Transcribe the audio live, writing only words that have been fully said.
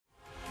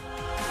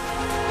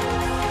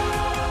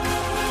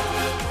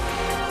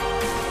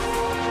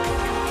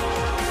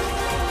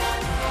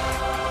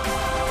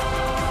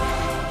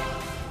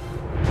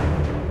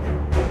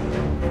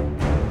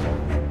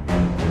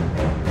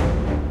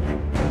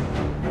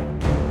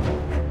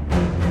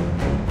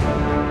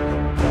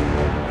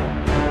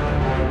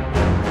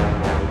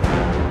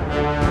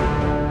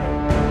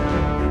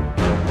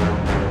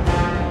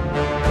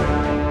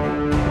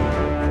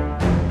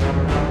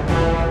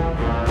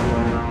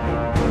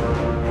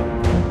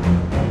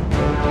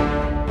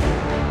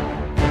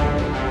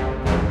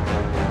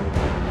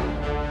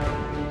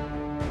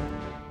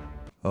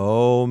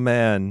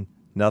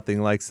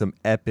Nothing like some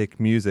epic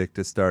music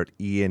to start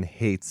Ian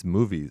Hates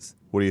Movies.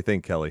 What do you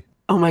think, Kelly?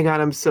 Oh my God,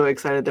 I'm so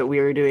excited that we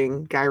are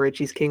doing Guy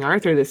Ritchie's King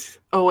Arthur this.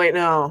 Oh, wait,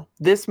 no.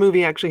 This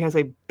movie actually has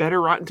a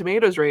better Rotten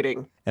Tomatoes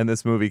rating. And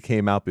this movie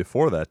came out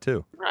before that,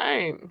 too.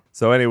 Right.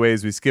 So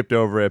anyways, we skipped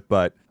over it,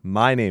 but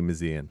my name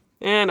is Ian.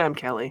 And I'm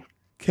Kelly.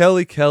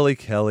 Kelly.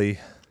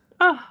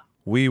 Ah.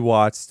 We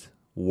watched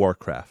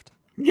Warcraft.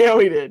 Yeah,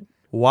 we did.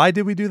 Why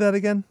did we do that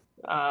again?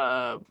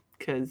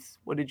 Because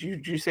what did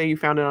you say you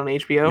found it on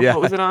HBO? Yeah.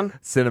 What was it on?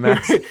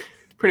 Cinemax.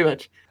 Pretty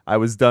much. I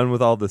was done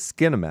with all the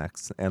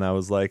Skinemax, and I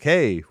was like,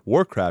 hey,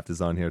 Warcraft is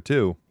on here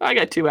too. I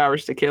got 2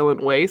 hours to kill and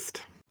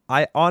waste.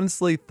 I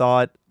honestly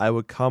thought I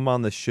would come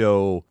on the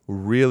show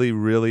really,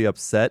 really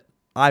upset.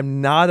 I'm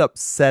not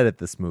upset at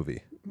this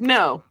movie.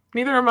 No,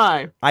 neither am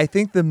I. I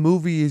think the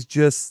movie is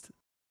just...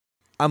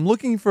 I'm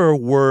looking for a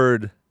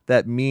word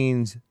that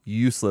means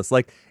useless.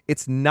 Like,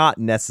 it's not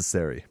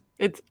necessary.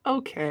 It's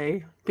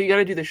okay. But you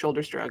gotta do the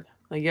shoulder shrug.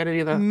 Like, you gotta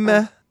do the...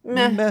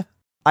 Meh.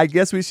 I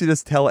guess we should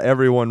just tell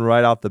everyone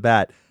right off the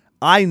bat.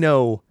 I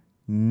know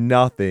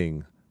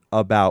nothing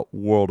about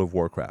World of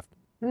Warcraft.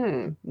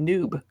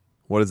 Noob.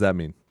 What does that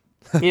mean?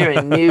 You're a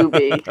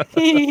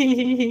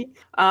newbie.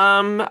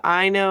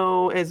 I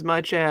know as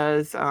much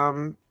as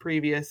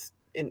previous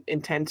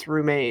intense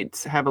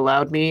roommates have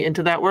allowed me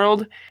into that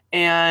world,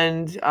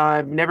 and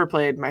I've never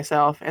played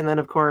myself. And then,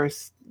 of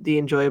course, the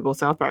enjoyable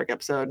South Park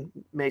episode,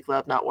 Make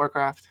Love, Not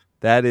Warcraft.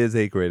 That is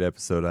a great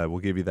episode. I will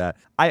give you that.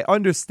 I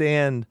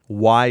understand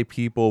why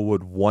people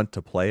would want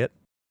to play it.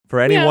 For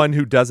anyone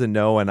who doesn't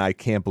know, and I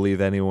can't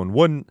believe anyone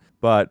wouldn't,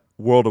 but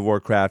World of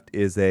Warcraft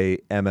is a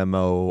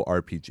MMO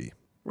RPG.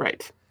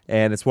 Right.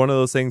 And it's one of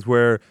those things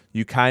where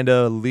you kind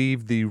of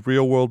leave the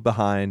real world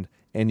behind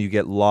and you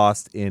get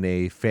lost in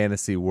a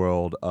fantasy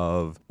world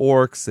of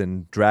orcs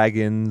and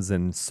dragons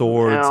and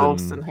swords.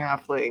 Elves and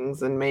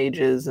halflings and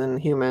mages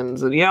and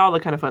humans and all the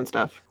kind of fun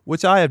stuff.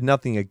 Which I have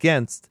nothing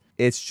against.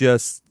 It's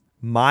just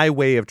my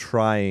way of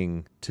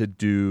trying to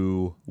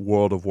do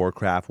World of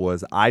Warcraft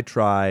was I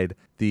tried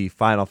the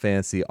Final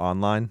Fantasy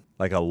Online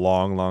like a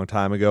long, long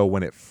time ago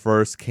when it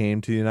first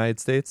came to the United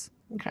States.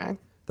 Okay.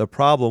 The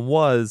problem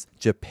was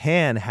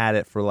Japan had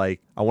it for I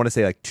want to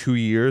say 2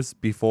 years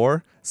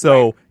before.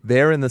 So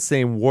they're in the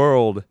same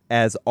world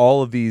as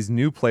all of these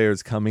new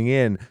players coming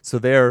in. So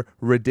they're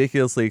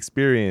ridiculously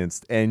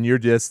experienced and you're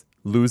just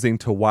losing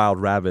to wild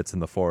rabbits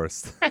in the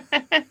forest.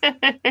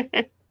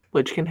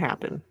 Which can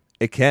happen.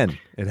 It can.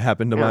 It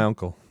happened to my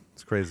uncle.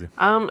 It's crazy.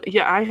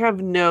 I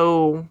have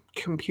no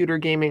computer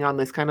gaming on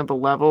this kind of a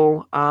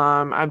level.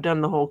 I've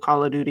done the whole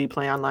Call of Duty,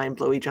 play online,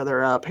 blow each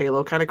other up,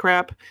 Halo kind of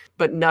crap,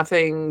 but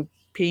nothing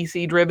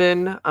PC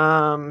driven.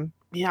 I'm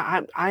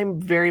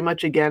very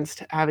much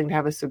against having to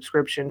have a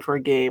subscription for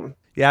a game.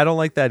 Yeah, I don't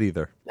like that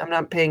either. I'm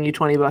not paying you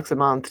 $20 a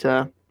month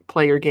to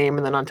play your game,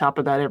 and then on top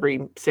of that,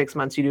 every 6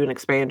 months you do an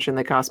expansion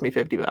that costs me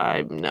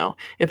 $50. No.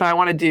 If I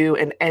want to do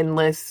an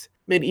endless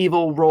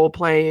medieval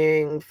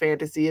role-playing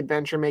fantasy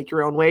adventure make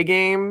your own way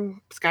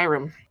game,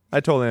 Skyrim. I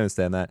totally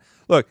understand that.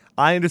 Look,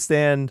 I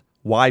understand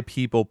why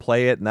people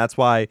play it, and that's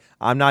why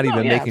I'm not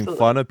even making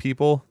fun of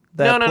people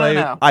that play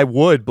it. I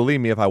would, believe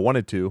me, if I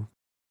wanted to.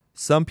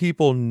 Some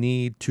people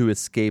need to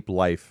escape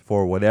life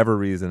for whatever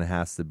reason it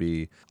has to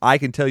be. I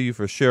can tell you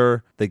for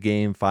sure the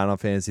game Final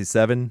Fantasy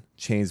VII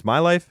changed my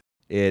life.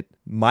 It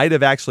might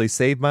have actually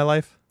saved my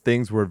life.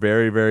 Things were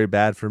very, very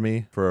bad for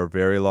me for a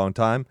very long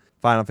time.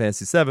 Final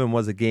Fantasy VII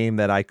was a game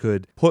that I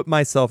could put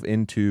myself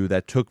into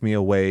that took me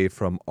away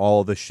from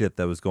all the shit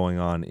that was going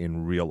on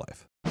in real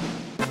life. I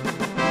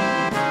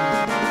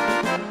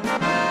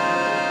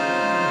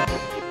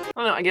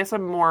don't know. I guess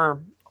I'm more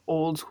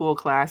old school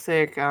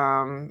classic.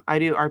 I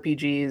do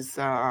RPGs.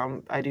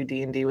 I do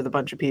D&D with a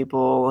bunch of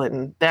people,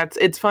 and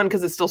it's fun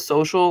because it's still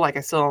social. Like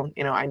I still,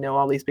 I know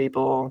all these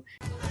people.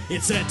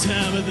 It's that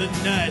time of the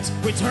night.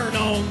 We turn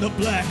on the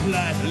black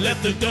light.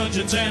 Let the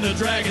Dungeons and the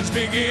Dragons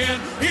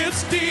begin.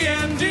 It's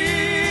D&D.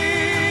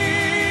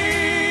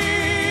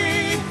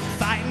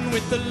 Fighting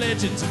with the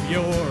legends of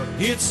yore.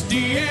 It's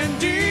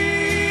D&D.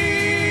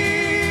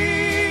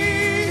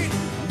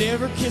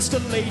 Never kissed a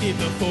lady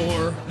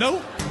before.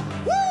 Nope.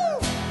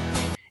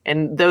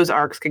 And those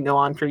arcs can go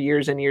on for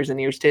years and years and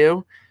years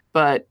too,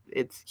 but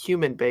it's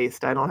human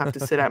based. I don't have to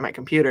sit at my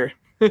computer.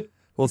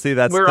 Well, see,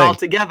 that's we're the thing. all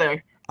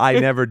together. I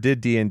never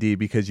did D&D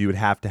because you would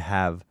have to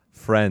have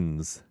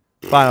friends.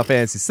 Final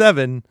Fantasy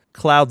VII,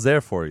 Cloud's there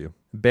for you.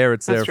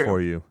 Barrett's there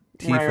for you.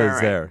 Tifa's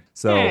there.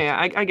 So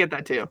yeah, I get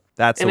that too.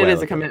 That's and it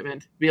is a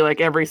commitment. Be like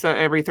every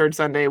third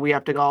Sunday we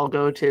have to all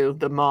go to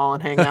the mall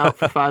and hang out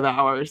for 5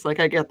 hours. Like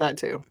I get that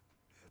too.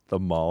 The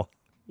mall.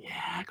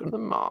 Yeah, go to the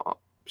mall.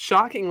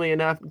 Shockingly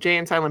enough, Jay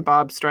and Silent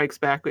Bob Strikes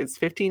Back is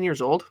 15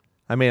 years old.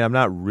 I mean, I'm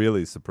not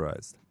really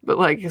surprised. But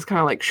it's kind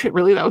of like, shit,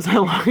 really? That was that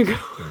long ago?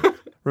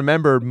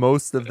 Remember,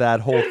 most of that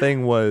whole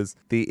thing was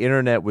the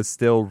internet was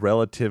still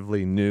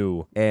relatively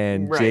new,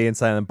 and Jay and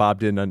Silent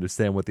Bob didn't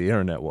understand what the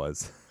internet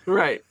was.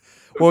 Right.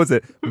 What was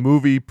it?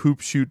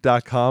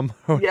 Moviepoopshoot.com?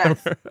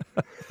 Yes.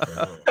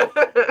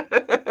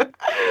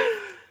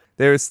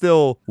 There is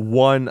still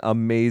one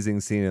amazing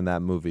scene in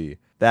that movie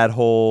that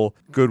whole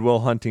Good Will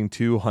Hunting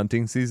 2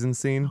 hunting season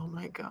scene. Oh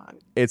my God.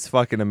 It's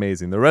fucking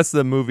amazing. The rest of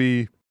the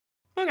movie.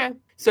 Okay.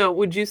 So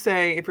would you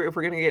say, if we're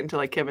going to get into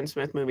like Kevin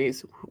Smith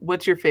movies,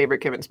 what's your favorite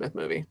Kevin Smith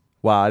movie?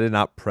 Wow, I did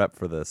not prep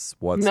for this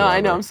whatsoever. No,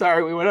 I know. I'm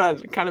sorry. We went on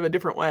kind of a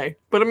different way.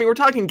 But I mean, we're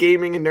talking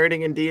gaming and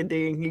nerding and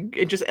D&D.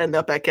 It just end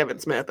up at Kevin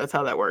Smith. That's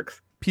how that works.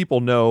 People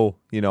know,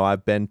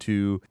 I've been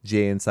to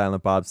Jay and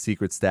Silent Bob's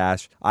Secret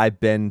Stash. I've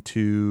been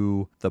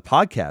to the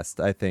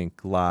podcast, I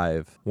think,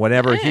 live.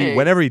 Whenever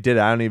he did it,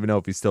 I don't even know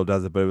if he still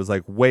does it, but it was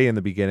like way in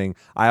the beginning.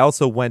 I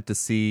also went to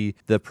see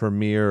the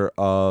premiere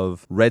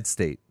of Red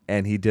State.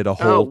 And he did a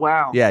whole,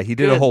 he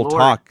did a whole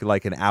talk,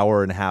 like an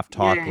hour and a half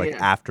talk,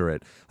 after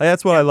it. Like,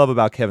 that's what I love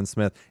about Kevin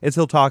Smith, is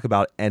he'll talk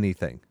about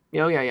anything.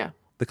 Oh, yeah.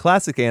 The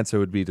classic answer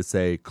would be to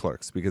say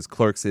Clerks, because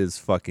Clerks is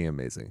fucking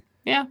amazing.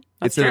 Yeah,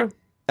 that's true.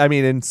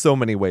 In so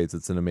many ways,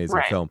 it's an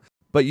amazing film.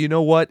 But you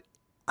know what?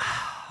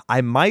 I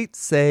might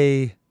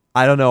say,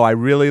 I don't know, I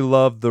really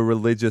love the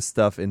religious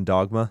stuff in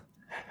Dogma.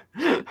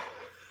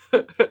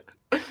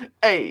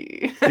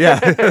 Hey.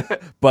 Yeah.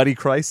 Buddy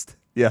Christ.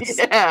 Yes.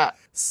 Yeah.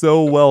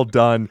 So well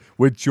done,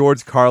 with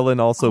George Carlin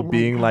also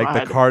being like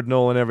the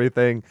cardinal and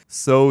everything.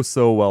 So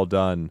well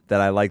done that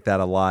I like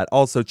that a lot.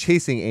 Also,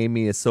 Chasing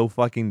Amy is so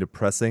fucking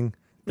depressing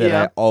that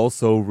I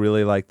also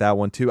really like that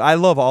one too. I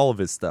love all of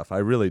his stuff. I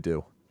really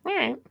do. All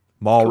right.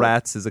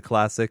 Mallrats is a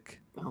classic.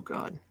 Oh,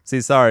 God.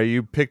 See, sorry,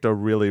 you picked a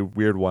really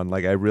weird one.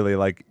 Like, I really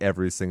like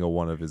every single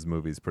one of his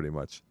movies pretty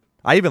much.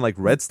 I even like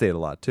Red State a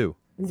lot too.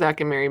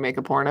 Zack and Mary Make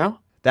a Porno?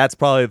 That's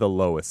probably the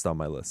lowest on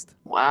my list.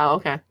 Wow,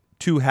 okay.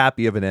 Too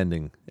happy of an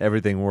ending.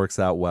 Everything works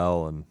out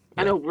well. And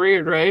I know,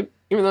 weird, right?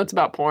 Even though it's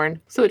about porn,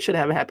 so it should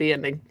have a happy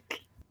ending.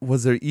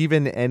 Was there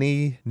even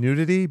any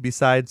nudity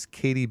besides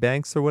Katie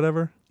Banks or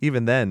whatever?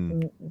 Even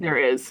then. There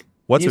is.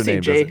 What's her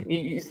name?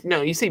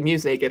 You see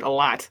Muse naked a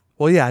lot.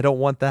 Well, yeah, I don't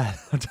want that.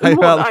 I'm talking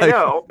about, I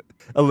know.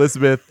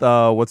 Elizabeth,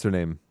 what's her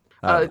name?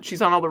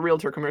 She's on all the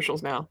realtor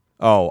commercials now.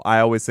 Oh, I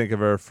always think of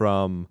her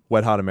from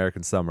Wet Hot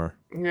American Summer.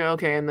 Yeah,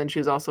 okay, and then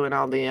she's also in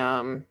all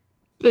the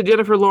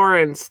Jennifer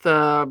Lawrence,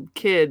 the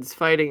kids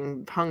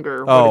fighting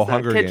hunger.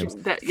 Hunger Games.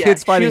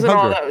 Kids fighting hunger.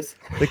 All those.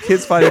 The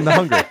kids fighting the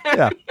hunger.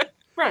 Yeah.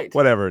 Right.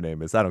 Whatever her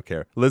name is. I don't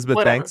care.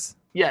 Elizabeth Banks?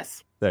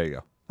 Yes. There you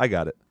go. I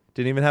got it.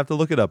 Didn't even have to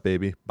look it up,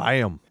 baby.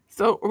 Bam.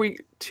 So are we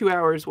 2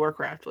 hours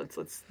Warcraft?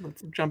 Let's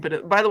jump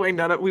into. By the way,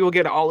 we will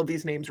get all of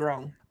these names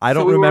wrong. I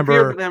don't remember.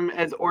 We will them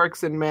as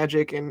orcs and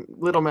magic and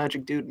little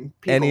magic dude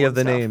and people. Any of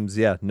the stuff. names?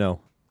 Yeah,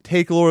 no.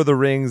 Take Lord of the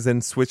Rings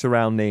and switch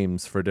around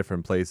names for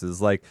different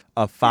places. Like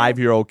a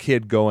 5-year-old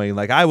kid going,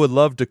 like, I would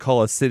love to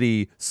call a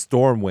city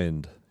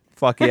Stormwind.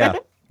 Fuck yeah.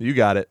 You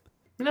got it.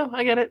 No,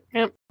 I get it.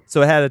 Yep.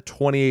 So it had a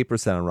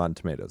 28% on Rotten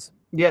Tomatoes.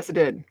 Yes, it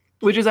did.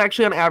 Which is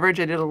actually on average.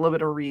 I did a little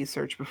bit of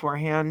research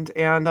beforehand.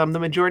 And the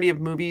majority of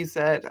movies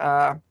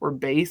that were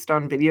based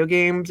on video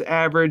games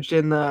averaged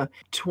in the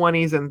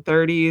 20s and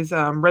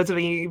 30s.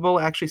 Resident Evil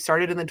actually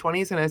started in the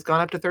 20s and has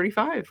gone up to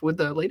 35 with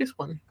the latest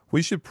one.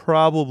 We should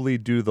probably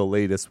do the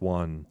latest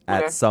one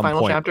at some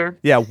Final point. Chapter?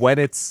 Yeah, when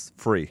it's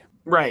free.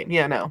 Right.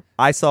 Yeah, no.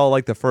 I saw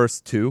like the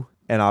first 2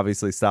 and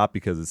obviously stopped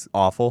because it's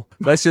awful.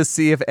 Let's just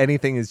see if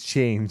anything has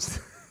changed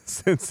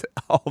since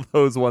all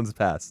those ones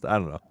passed. I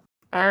don't know.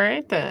 All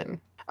right,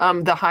 then.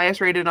 The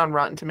highest rated on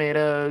Rotten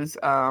Tomatoes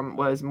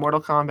was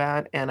Mortal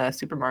Kombat and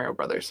Super Mario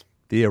Brothers.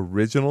 The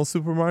original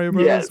Super Mario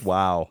Brothers? Yes.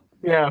 Wow.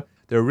 Yeah.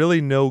 There are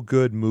really no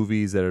good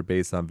movies that are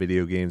based on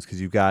video games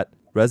because you've got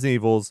Resident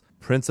Evil's,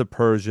 Prince of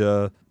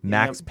Persia,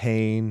 Max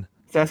Payne.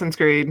 Assassin's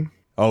Creed.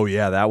 Oh,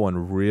 yeah, that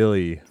one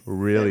really,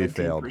 really 17%.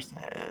 Failed.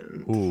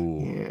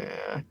 Ooh.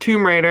 Yeah.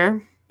 Tomb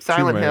Raider,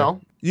 Silent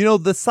Hill. You know,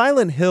 the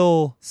Silent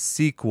Hill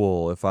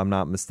sequel, if I'm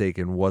not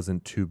mistaken,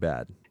 wasn't too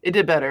bad. It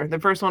did better. The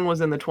first one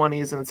was in the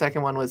 20s and the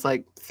second one was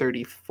like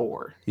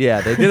 34.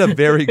 Yeah, they did a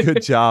very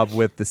good job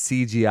with the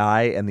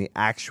CGI and the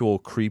actual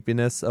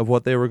creepiness of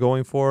what they were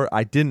going for.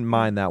 I didn't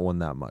mind that one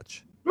that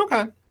much.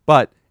 Okay.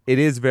 But it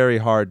is very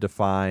hard to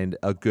find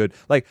a good...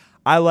 Like,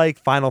 I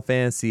like Final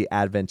Fantasy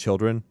Advent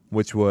Children,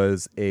 which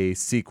was a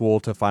sequel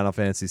to Final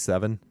Fantasy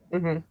VII.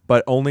 Mm-hmm.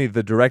 But only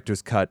the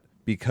director's cut,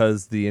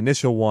 because the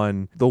initial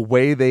one, the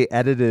way they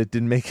edited it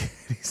didn't make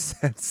any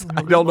sense.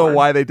 I don't know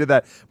why they did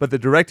that, but the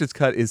director's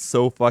cut is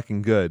so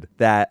fucking good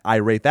that I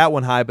rate that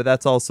one high, but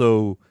that's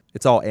also,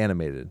 it's all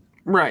animated.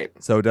 Right.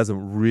 So it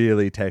doesn't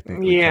really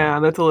technically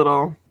count.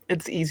 That's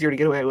it's easier to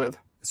get away with.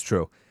 It's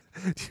true.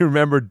 Do you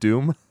remember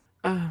Doom?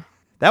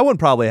 That one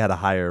probably had a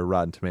higher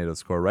Rotten Tomatoes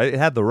score, right? It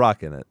had The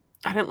Rock in it.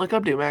 I didn't look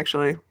up Doom,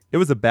 actually. It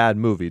was a bad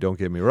movie, don't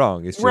get me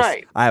wrong. It's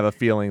just, I have a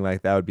feeling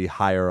like that would be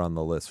higher on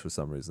the list for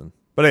some reason.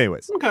 But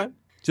anyways, okay.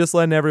 Just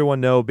letting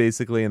everyone know,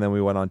 basically, and then we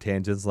went on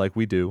tangents like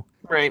we do.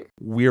 Right.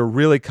 We're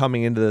really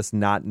coming into this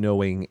not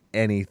knowing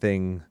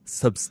anything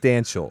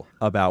substantial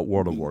about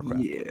World of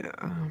Warcraft. Yeah.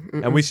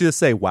 And we should just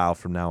say WoW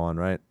from now on,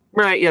 right?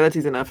 Right, yeah, that's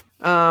easy enough.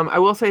 I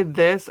will say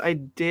this, I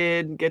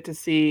did get to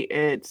see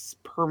its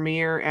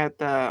premiere at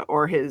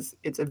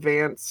its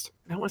advanced,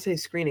 I don't want to say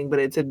screening, but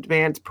its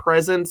advanced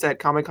presence at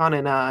Comic-Con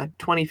in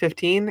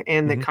 2015,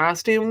 and the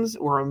costumes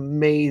were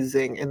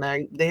amazing, and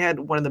they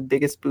had one of the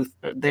biggest booths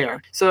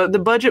there. So the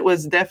budget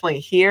was definitely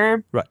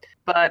here. Right.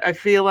 But I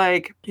feel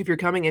like if you're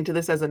coming into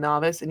this as a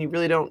novice and you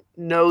really don't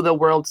know the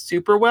world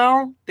super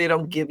well, they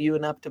don't give you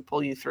enough to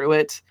pull you through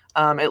it.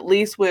 At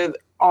least with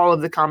all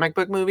of the comic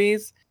book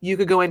movies, you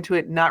could go into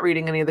it not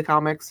reading any of the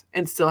comics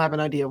and still have an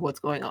idea of what's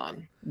going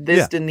on.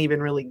 This didn't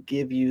even really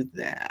give you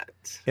that.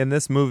 In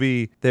this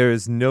movie, there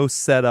is no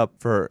setup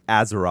for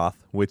Azeroth,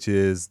 which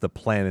is the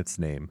planet's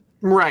name.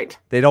 Right.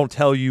 They don't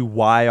tell you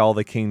why all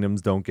the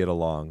kingdoms don't get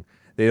along.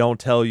 They don't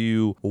tell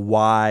you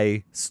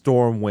why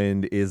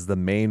Stormwind is the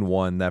main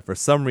one that for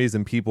some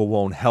reason people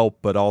won't help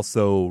but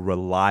also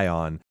rely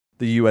on.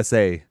 The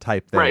USA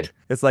type thing. Right.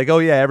 It's like, oh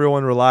yeah,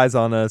 everyone relies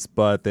on us,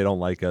 but they don't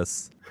like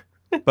us.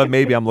 But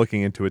maybe I'm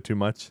looking into it too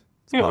much.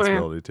 It's a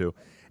possibility too.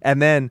 And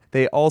then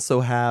they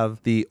also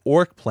have the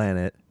orc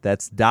planet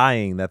that's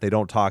dying that they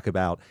don't talk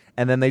about.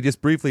 And then they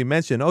just briefly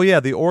mention, oh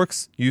yeah, the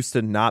orcs used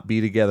to not be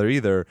together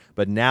either,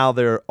 but now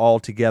they're all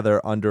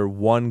together under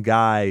one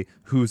guy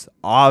who's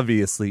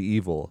obviously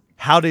evil.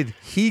 How did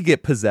he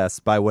get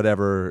possessed by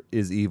whatever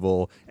is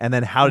evil? And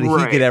then how did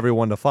he get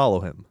everyone to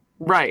follow him?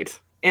 Right.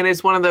 And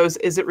it's one of those,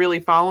 is it really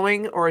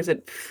following or is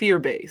it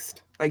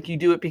fear-based? Like you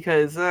do it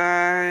because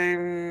I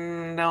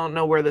don't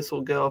know where this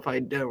will go if I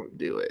don't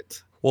do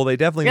it. Well, they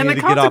definitely need to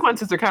get off. And the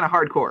consequences are kind of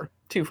hardcore,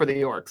 too, for the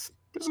orcs.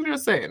 I'm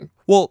just saying.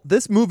 Well,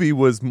 this movie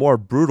was more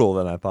brutal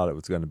than I thought it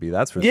was going to be.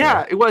 That's for sure.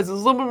 Yeah, it was. It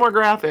was a little bit more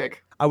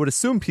graphic. I would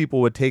assume people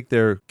would take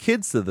their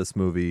kids to this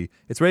movie.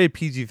 It's rated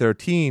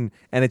PG-13,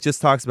 and it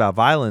just talks about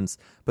violence.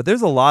 But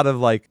there's a lot of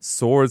like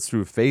swords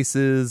through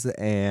faces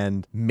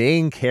and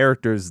main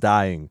characters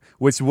dying,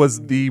 which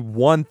was the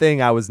one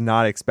thing I was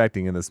not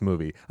expecting in this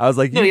movie. I was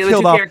like, the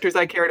two characters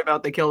I cared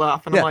about, they killed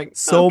off. And I'm like,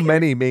 so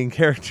many main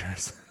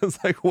characters. I was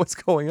like, what's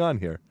going on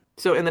here?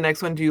 So in the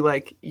next one, do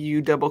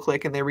you double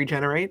click and they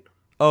regenerate?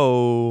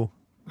 Oh,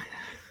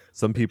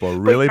 some people are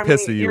really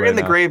pissed at you you're right in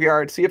the now.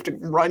 Graveyard, so you have to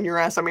run your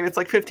ass. I mean, it's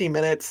like 15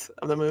 minutes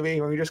of the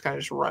movie where you're just kind of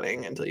just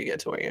running until you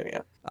get to where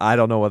you I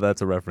don't know what that's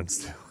a reference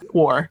to.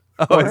 War.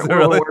 Oh, is it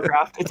really?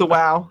 Warcraft. It's a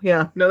WoW.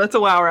 Yeah. No, that's a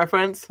WoW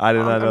reference. I did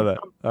not know that.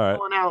 I'm all right.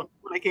 pulling out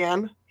when I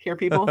can. Hear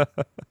people.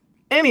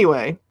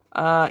 Anyway,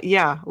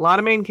 a lot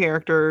of main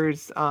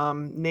characters,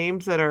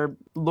 names that are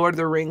Lord of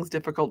the Rings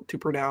difficult to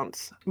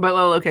pronounce. But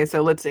okay,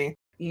 so let's see.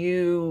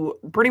 You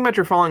pretty much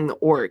are following the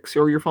orcs,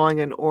 or you're following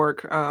an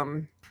orc.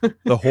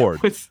 The Horde.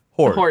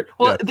 Horde. Horde.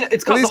 Well,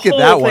 it's called at least the get whole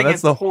that thing. one.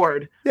 That's the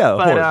Horde. Yeah, the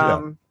but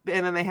Horde.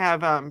 and then they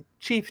have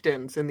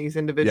chieftains in these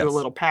individual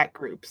little pack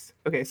groups.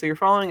 Okay, so you're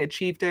following a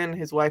chieftain,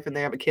 his wife, and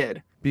they have a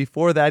kid.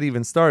 Before that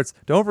even starts,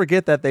 don't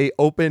forget that they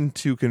open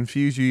to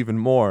confuse you even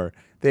more.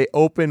 They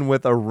open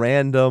with a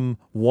random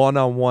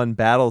one-on-one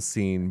battle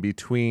scene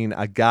between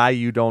a guy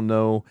you don't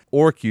know,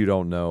 orc you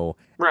don't know.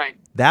 Right.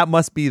 That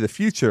must be the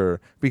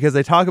future, because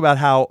they talk about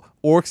how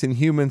orcs and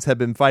humans have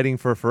been fighting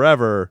for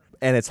forever,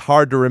 and it's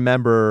hard to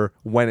remember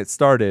when it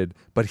started.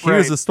 But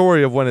here's the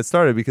story of when it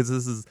started, because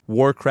this is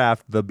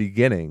Warcraft the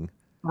beginning.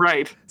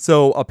 Right.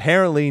 So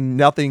apparently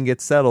nothing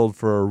gets settled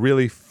for a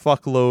really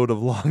fuckload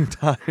of long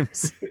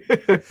times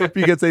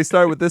because they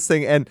start with this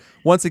thing. And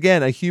once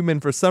again, a human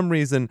for some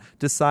reason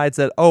decides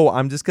that, oh,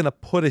 I'm just going to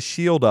put a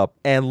shield up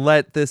and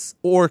let this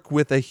orc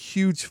with a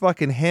huge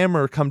fucking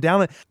hammer come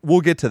down.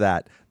 We'll get to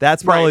that.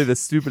 That's probably the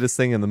stupidest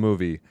thing in the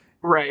movie.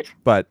 Right.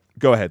 But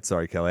go ahead.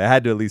 Sorry, Kelly. I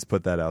had to at least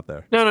put that out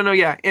there. No,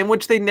 yeah. In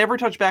which they never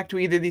touch back to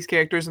either of these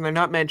characters, and they're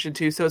not mentioned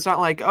to. So it's not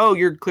like, oh,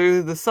 you're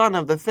clearly the son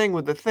of the thing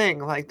with the thing.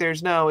 Like,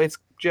 it's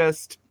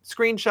just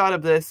screenshot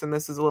of this, and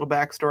this is a little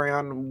backstory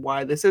on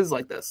why this is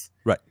like this.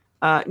 Right.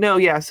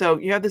 So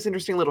you have this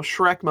interesting little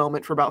Shrek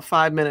moment for about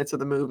 5 minutes of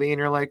the movie, and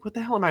you're like, what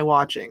the hell am I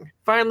watching?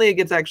 Finally, it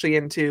gets actually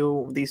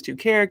into these two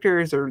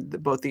characters, or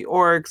both the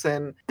orcs,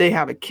 and they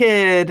have a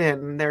kid,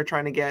 and they're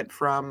trying to get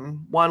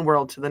from one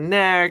world to the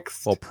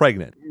next. Well,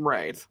 pregnant.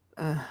 Right.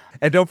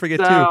 And don't forget,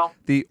 too,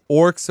 the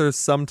orcs are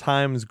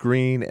sometimes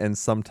green and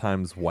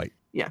sometimes white.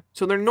 Yeah,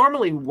 so they're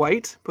normally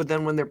white, but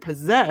then when they're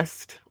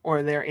possessed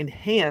or they're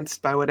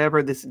enhanced by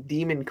whatever this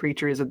demon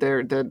creature is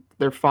that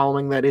they're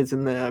following that is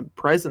in the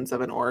presence of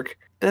an orc,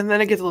 then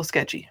it gets a little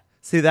sketchy.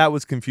 See, that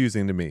was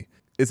confusing to me.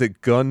 Is it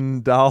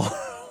Gundal?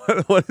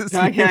 What is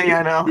it? Yeah,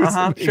 I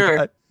know.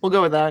 Sure, we'll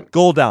go with that.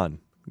 Gul'dan.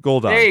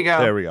 There you go.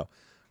 There we go.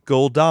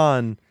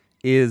 Gul'dan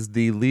is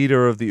the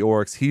leader of the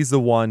orcs. He's the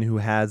one who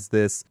has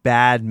this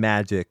bad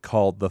magic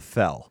called the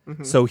Fel.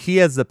 Mm-hmm. So he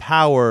has the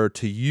power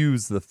to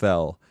use the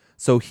Fel.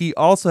 So he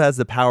also has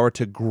the power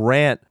to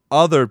grant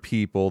other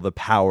people the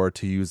power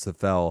to use the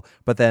Fel,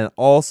 but then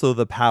also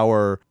the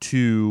power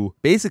to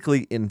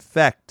basically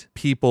infect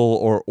people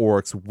or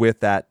orcs with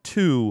that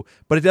too,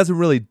 but it doesn't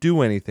really do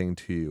anything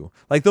to you.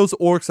 Like, those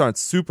orcs aren't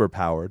super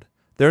powered.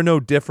 They're no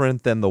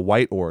different than the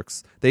white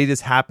orcs. They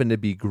just happen to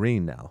be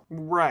green now.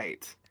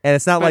 Right. And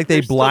it's not like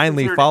they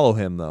blindly follow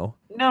him, though.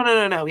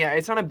 No. Yeah,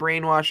 it's not a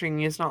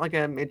brainwashing. It's not like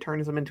it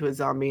turns them into a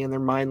zombie and they're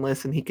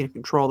mindless and he can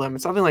control them.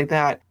 It's something like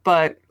that.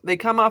 But they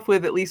come off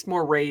with at least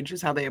more rage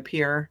is how they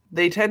appear.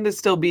 They tend to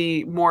still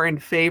be more in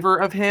favor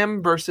of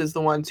him versus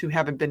the ones who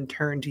haven't been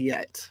turned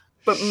yet.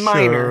 But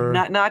minor,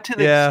 not to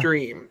the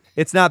extreme.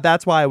 It's not.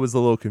 That's why I was a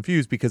little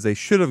confused, because they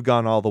should have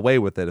gone all the way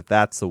with it if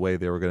that's the way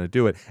they were going to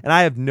do it. And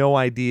I have no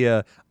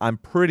idea. I'm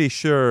pretty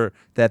sure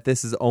that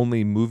this is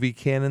only movie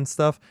canon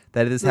stuff,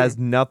 that this has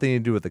nothing to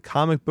do with the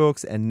comic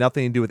books and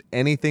nothing to do with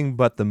anything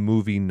but the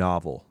movie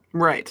novel.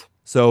 Right.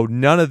 So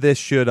none of this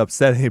should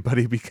upset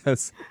anybody,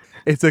 because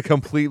it's a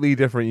completely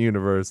different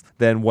universe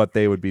than what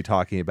they would be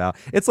talking about.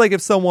 It's like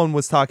if someone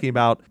was talking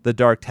about The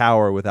Dark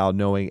Tower without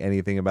knowing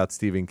anything about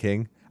Stephen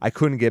King. I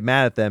couldn't get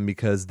mad at them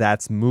because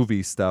that's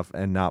movie stuff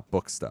and not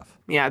book stuff.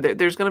 Yeah,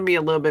 there's going to be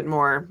a little bit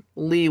more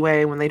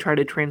leeway when they try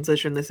to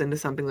transition this into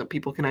something that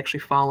people can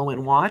actually follow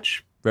and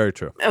watch. Very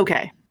true.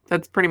 Okay,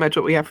 that's pretty much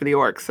what we have for the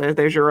orcs.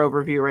 There's your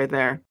overview right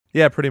there.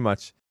 Yeah, pretty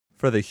much.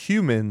 For the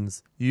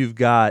humans, you've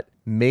got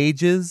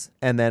mages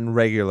and then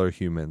regular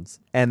humans.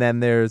 And then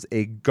there's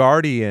a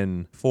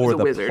guardian for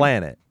the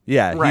planet.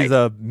 Yeah, right. He's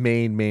a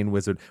main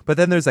wizard. But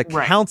then there's a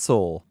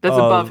council that's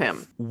above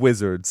him.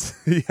 Wizards.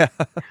 Yeah.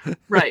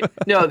 Right.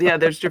 No, yeah,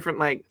 there's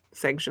different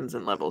sanctions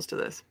and levels to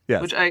this.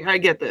 Yeah. Which I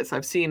get this.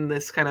 I've seen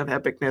this kind of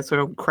epicness.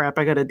 So crap,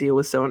 I got to deal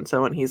with so and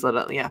so, and he's let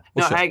out. Yeah.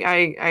 No, well,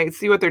 I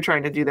see what they're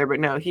trying to do there,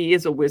 but no, he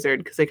is a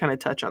wizard because they kind of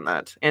touch on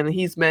that, and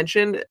he's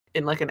mentioned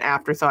in an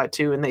afterthought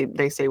too, and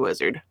they say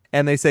wizard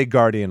and they say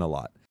guardian a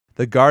lot.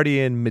 The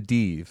guardian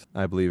Medivh,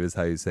 I believe is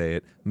how you say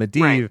it.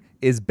 Medivh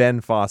is Ben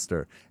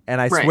Foster.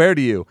 And I swear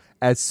to you,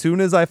 as soon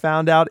as I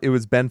found out it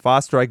was Ben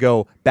Foster, I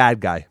go,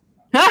 bad guy.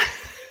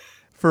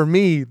 For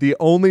me, the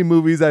only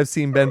movies I've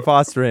seen Ben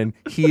Foster in,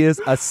 he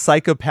is a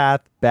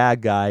psychopath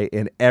bad guy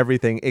in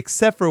everything,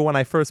 except for when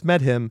I first met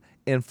him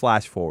in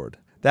Flash Forward.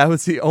 That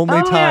was the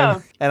only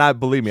time. And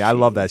believe me, I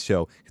love that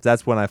show, because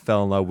that's when I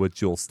fell in love with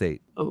Jewel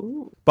State.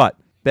 Ooh. But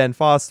Ben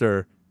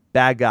Foster,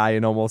 bad guy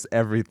in almost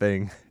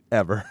everything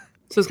ever.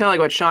 So it's kind of like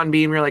what Sean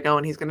Bean, we're like, oh,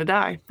 and he's going to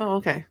die. Oh,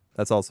 okay.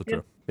 That's also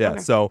true. Yeah.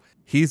 Okay. So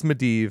he's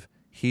Medivh,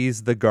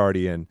 he's the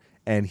guardian,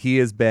 and he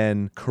has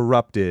been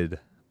corrupted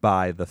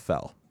by the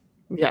Fel.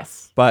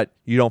 Yes. But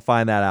you don't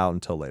find that out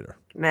until later.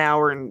 An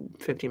hour and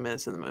 15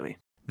 minutes in the movie.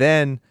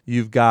 Then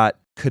you've got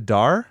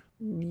Kadar.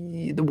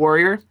 The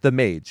warrior? The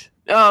mage.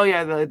 Oh,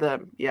 yeah.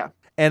 Yeah.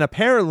 And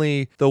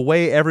apparently, the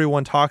way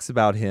everyone talks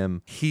about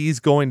him, he's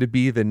going to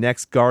be the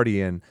next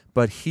guardian,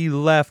 but he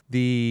left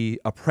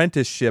the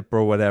apprenticeship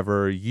or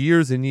whatever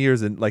years and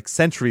years and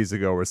centuries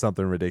ago or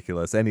something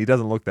ridiculous, and he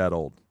doesn't look that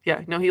old.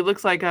 Yeah, no, he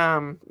looks like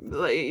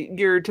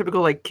your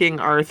typical King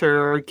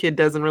Arthur. Kid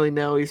doesn't really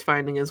know he's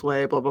finding his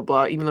way, blah, blah,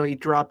 blah, even though he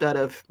dropped out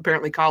of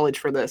apparently college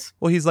for this.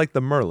 Well, he's like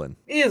the Merlin.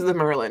 He is the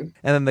Merlin.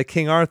 And then the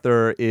King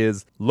Arthur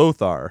is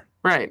Lothar.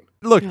 Right.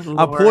 Look,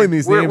 I'm pulling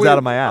these names out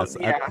of my ass.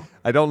 Yeah.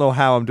 I don't know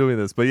how I'm doing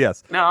this, but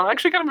yes. No, I'm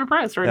actually kind of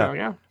impressed now,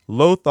 yeah.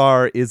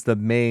 Lothar is the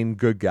main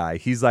good guy.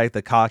 He's like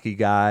the cocky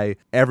guy.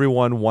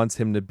 Everyone wants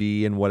him to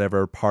be in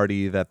whatever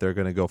party that they're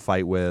going to go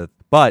fight with.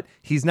 But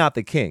he's not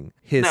the king.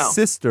 His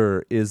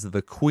sister is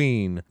the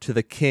queen to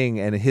the king,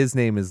 and his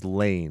name is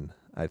Lane,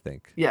 I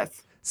think.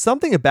 Yes.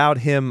 Something about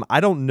him, I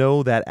don't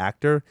know that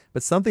actor,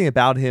 but something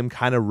about him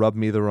kind of rubbed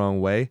me the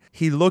wrong way.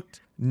 He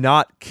looked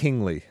not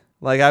kingly.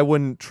 I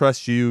wouldn't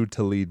trust you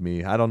to lead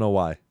me. I don't know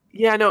why.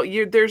 Yeah, no,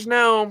 there's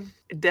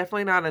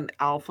definitely not an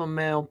alpha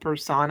male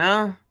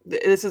persona.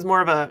 This is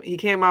more of he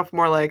came off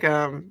more like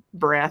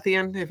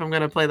Baratheon, if I'm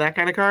going to play that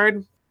kind of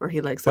card, where he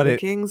likes other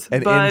kings.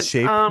 An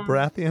in-shape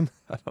Baratheon?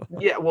 I don't know.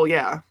 Yeah, well,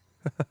 yeah.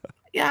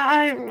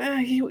 Yeah,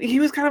 he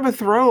was kind of a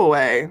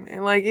throwaway.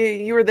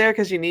 You were there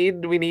because we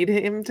need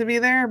him to be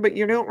there, but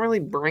you don't really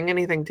bring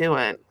anything to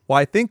it. Well,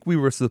 I think we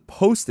were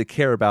supposed to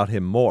care about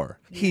him more.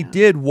 Yeah. He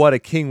did what a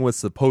king was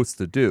supposed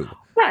to do.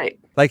 Right.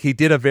 He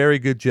did a very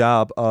good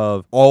job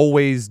of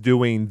always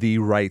doing the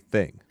right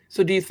thing.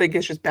 So do you think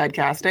it's just bad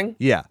casting?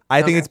 Yeah,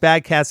 I think it's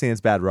bad casting and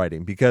it's bad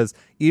writing, because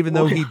even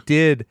though he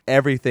did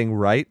everything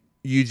right,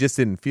 you just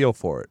didn't feel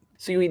for it.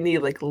 So you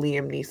need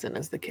Liam Neeson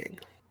as the king?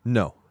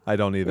 No. I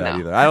don't need that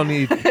either. I don't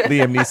need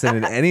Liam Neeson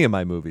in any of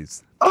my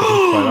movies, to be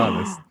quite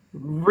honest.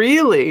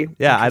 Really?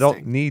 Yeah, I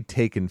don't need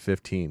Taken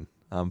 15.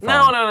 I'm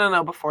fine.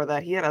 No. Before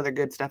that, he had other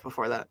good stuff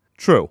before that.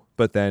 True,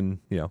 but then,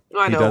 he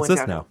does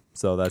this now.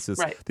 So that's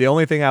just... The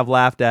only thing I've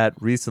laughed at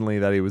recently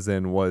that he was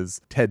in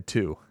was Ted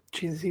 2.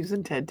 Jesus, he was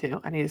in Ted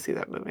 2. I need to see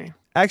that movie.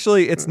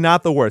 Actually, it's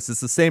not the worst.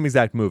 It's the same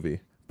exact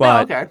movie.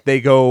 But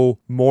they go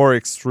more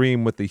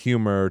extreme with the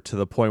humor to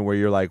the point where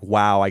you're like,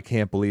 wow, I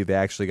can't believe they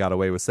actually got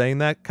away with saying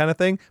that kind of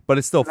thing. But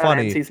it's still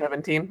funny.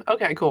 NC-17?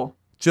 Okay, cool.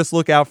 Just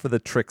look out for the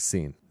trick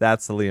scene.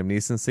 That's the Liam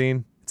Neeson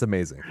scene. It's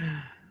amazing.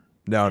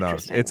 No,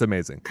 it's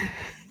amazing.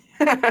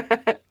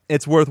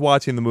 It's worth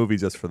watching the movie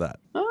just for that.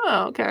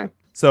 Oh, okay.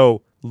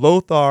 So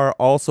Lothar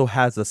also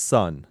has a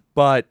son,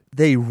 but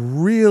they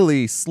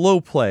really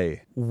slow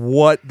play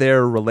what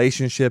their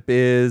relationship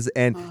is.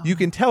 And you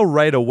can tell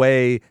right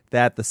away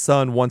that the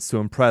son wants to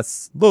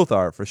impress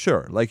Lothar for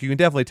sure. Like, you can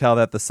definitely tell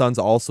that the son's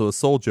also a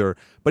soldier,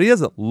 but he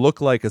doesn't look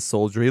like a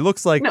soldier. He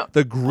looks like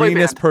the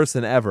greenest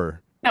person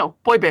ever. No,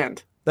 boy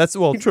band. That's,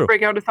 well, true.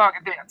 Break out a song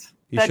and dance.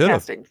 He should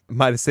have.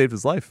 Might have saved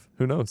his life.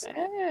 Who knows?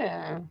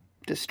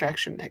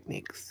 Distraction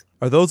techniques.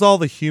 Are those all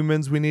the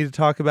humans we need to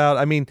talk about?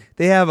 I mean,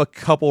 they have a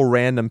couple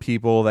random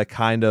people that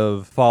kind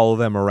of follow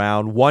them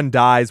around. One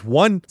dies.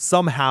 One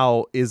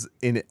somehow is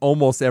in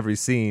almost every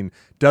scene,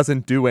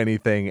 doesn't do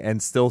anything,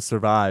 and still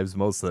survives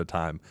most of the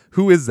time.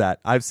 Who is that?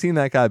 I've seen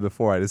that guy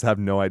before. I just have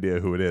no idea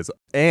who it is.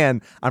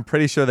 And I'm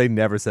pretty sure they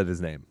never said his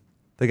name.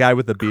 The guy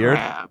with the beard?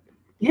 Crap.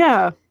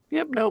 Yeah.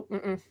 Yep, nope.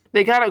 Mm-mm.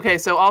 They got, okay,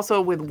 so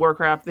also with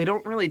Warcraft, they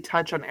don't really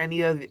touch on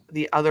any of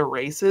the other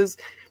races.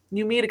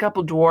 You meet a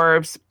couple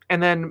dwarves,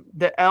 and then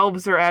the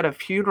elves are at a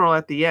funeral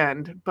at the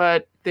end,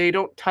 but they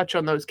don't touch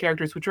on those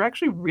characters, which are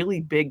actually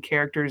really big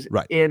characters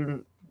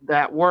in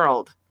that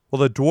world. Well,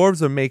 the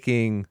dwarves are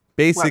making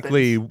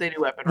basically... Weapons. They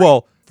do weaponry.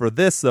 Well, for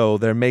this, though,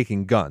 they're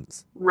making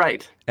guns.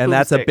 Right. And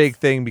that's a big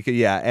thing because,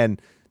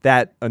 and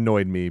that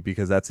annoyed me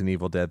because that's an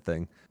Evil Dead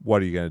thing.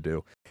 What are you going to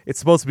do? It's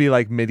supposed to be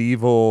like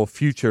medieval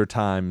future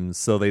times,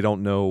 so they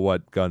don't know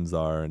what guns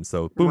are, and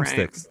so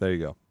boomsticks. There you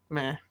go.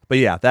 Meh. But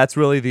yeah, that's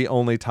really the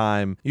only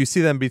time you see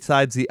them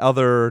besides the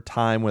other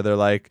time where they're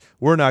like,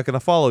 we're not going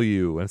to follow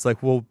you. And it's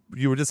like, well,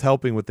 you were just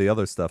helping with the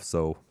other stuff,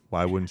 so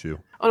why wouldn't you?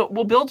 Oh, no,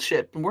 we'll build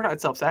shit. We're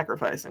not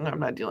self-sacrificing. I'm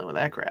not dealing with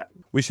that crap.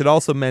 We should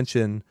also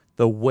mention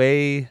the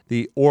way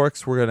the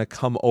orcs were going to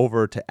come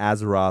over to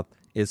Azeroth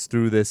is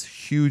through this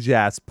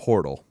huge-ass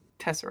portal.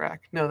 Tesseract.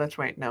 No, that's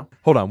right. No.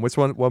 Hold on. Which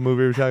one? What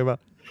movie are we talking about?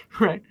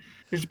 Right.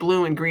 There's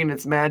blue and green.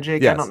 It's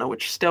magic. Yes. I don't know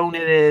which stone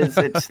it is.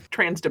 It's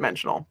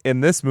transdimensional.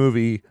 In this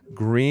movie,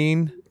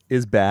 green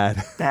is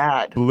bad.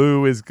 Bad.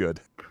 Blue is good.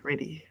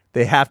 Pretty.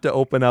 They have to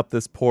open up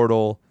this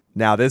portal.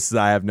 Now, this is,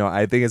 I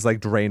think it's like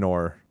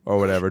Draenor or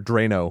whatever.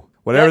 Drano.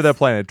 Whatever their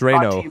planet.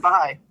 Drano. Brought to you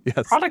by.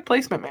 Yes. Product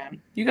placement,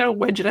 man. You got to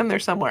wedge it in there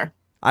somewhere.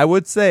 I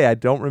would say I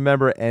don't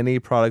remember any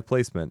product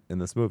placement in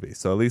this movie.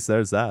 So at least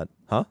there's that.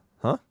 Huh?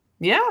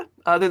 Yeah,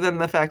 other than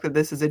the fact that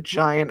this is a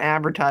giant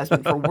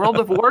advertisement for World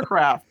of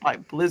Warcraft by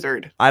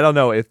Blizzard. I don't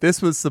know if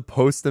this was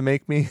supposed to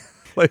make me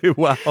like,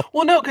 wow.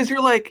 Well, no, because you're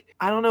like,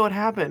 I don't know what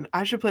happened.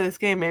 I should play this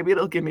game. Maybe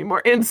it'll give me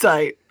more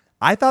insight.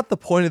 I thought the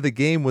point of the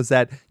game was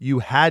that you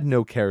had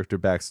no character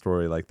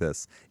backstory like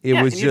this.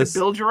 It was just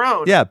build your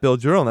own. Yeah,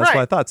 build your own. That's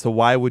what I thought. So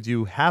why would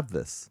you have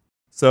this?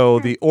 So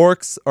the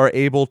orcs are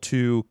able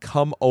to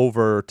come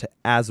over to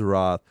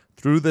Azeroth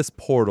through this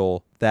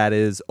portal that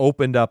is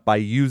opened up by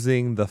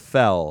using the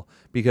Fel,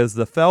 because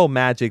the Fel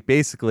magic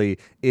basically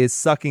is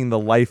sucking the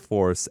life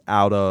force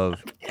out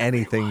of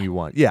anything you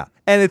want. Yeah.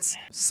 And it's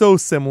so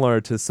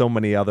similar to so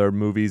many other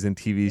movies and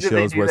TV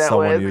shows where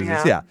someone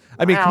uses. Yeah.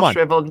 I mean, come on.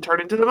 Shriveled and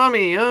turned into the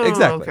mummy. Oh,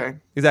 exactly. Okay.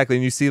 Exactly.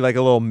 And you see like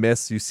a little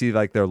mist. You see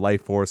like their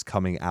life force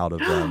coming out of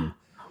them.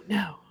 Oh,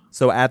 no.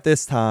 So at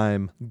this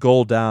time,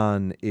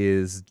 Gul'dan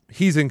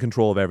he's in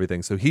control of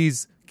everything. So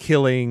he's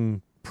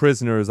killing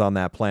prisoners on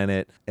that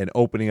planet and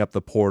opening up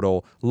the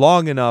portal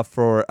long enough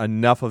for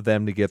enough of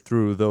them to get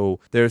through, though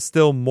there's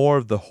still more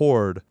of the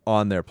Horde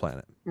on their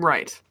planet.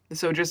 Right.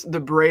 So just the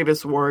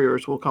bravest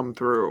warriors will come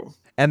through.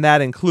 And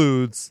that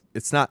includes,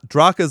 it's not,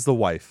 Draka's the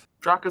wife.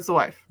 Draka's the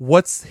wife.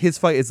 What's his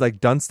fight? It's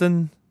like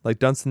Dunstan? Like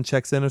Dunstan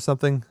checks in or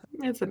something?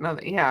 It's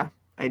another, yeah.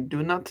 I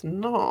do not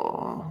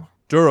know.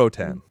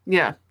 Durotan.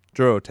 Yeah.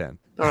 Durotan.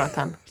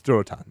 Durotan.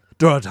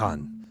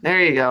 Durotan.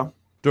 There you go.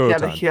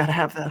 Durotan. You gotta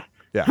have that.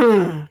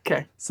 Yeah.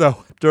 Okay.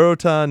 So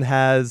Durotan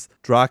has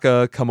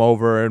Draka come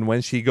over, and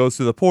when she goes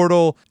through the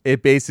portal,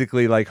 it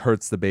basically like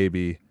hurts the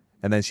baby.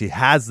 And then she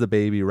has the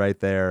baby right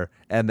there.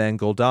 And then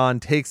Gul'dan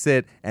takes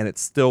it, and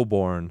it's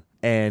stillborn.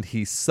 And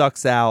he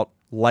sucks out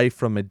life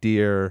from a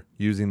deer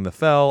using the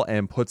Fel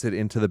and puts it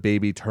into the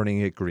baby, turning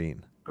it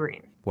green.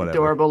 Green. Whatever.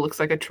 Adorable. Looks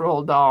like a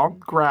troll doll.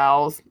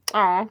 Growls.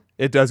 Aw.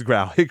 It does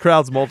growl. It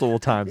growls multiple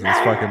times in this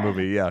fucking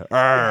movie. Yeah.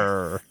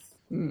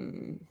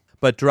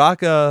 But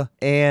Draka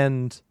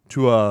and,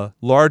 to a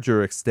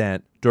larger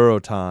extent,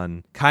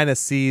 Durotan kind of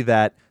see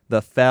that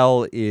the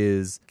Fel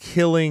is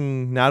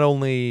killing not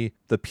only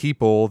the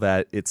people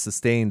that it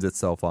sustains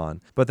itself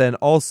on, but then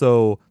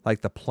also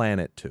like the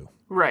planet too.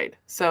 Right.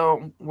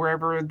 So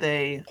wherever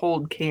they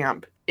hold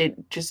camp,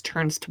 it just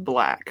turns to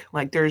black.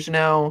 Like there's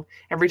no,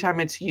 every time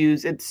it's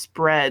used, it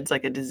spreads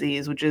like a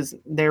disease, which is,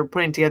 they're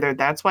putting together,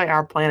 that's why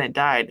our planet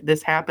died.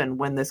 This happened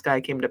when this guy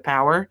came to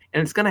power,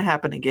 and it's going to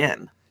happen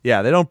again.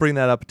 Yeah, they don't bring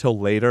that up until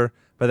later,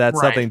 but that's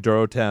something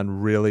Durotan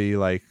really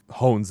like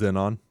hones in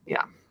on.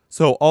 Yeah.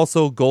 So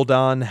also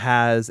Gul'dan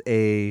has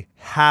a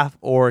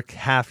half-orc,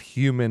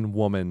 half-human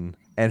woman,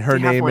 and her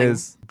name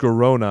is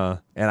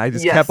Garona, and I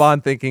just kept on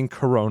thinking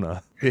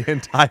Corona the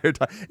entire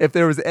time. If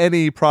there was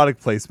any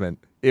product placement,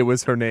 it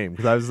was her name,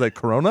 because I was like,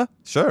 Corona?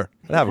 Sure,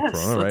 I'd have a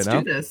Corona right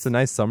now. It's a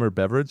nice summer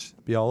beverage.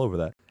 Be all over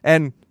that.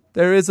 And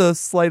there is a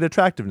slight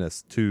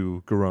attractiveness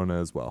to Garona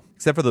as well,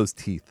 except for those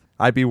teeth.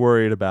 I'd be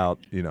worried about,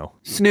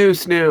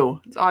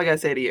 Snoo. That's all I gotta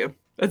say to you.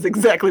 That's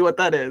exactly what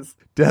that is.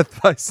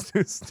 Death by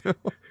snoo.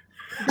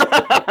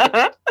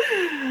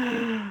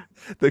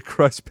 The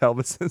crushed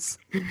pelvises.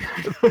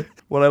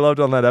 What I loved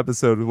on that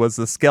episode was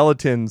the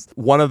skeletons.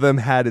 One of them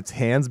had its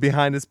hands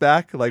behind its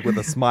back, like with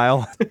a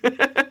smile.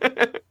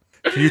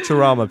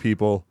 Futurama,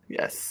 people.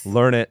 Yes.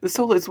 Learn it. The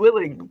soul is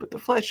willing, but the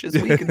flesh is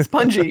weak and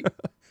spongy.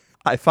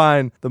 I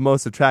find the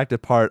most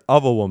attractive part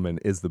of a woman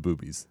is the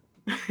boobies.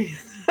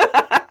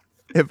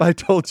 If I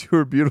told you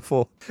were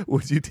beautiful,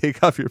 would you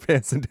take off your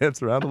pants and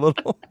dance around a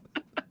little?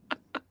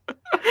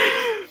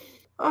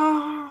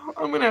 Oh,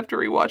 I'm going to have to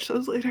rewatch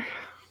those later.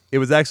 It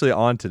was actually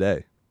on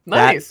today.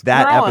 Nice.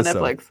 That They're all episode.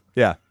 on Netflix.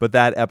 Yeah, but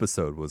that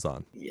episode was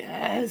on.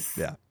 Yes.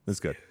 Yeah, it's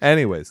good.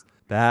 Anyways,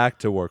 back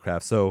to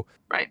Warcraft. So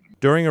right.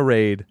 During a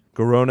raid,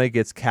 Garona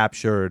gets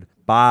captured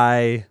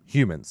by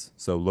humans.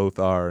 So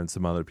Lothar and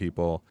some other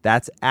people.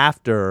 That's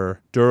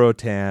after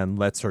Durotan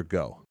lets her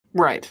go.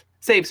 Right.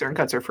 Saves her and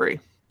cuts her free.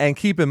 And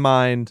keep in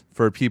mind,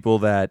 for people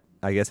that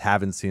I guess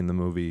haven't seen the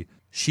movie,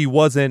 she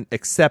wasn't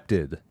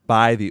accepted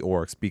by the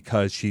orcs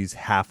because she's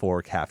half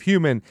orc, half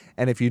human.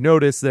 And if you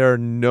notice, there are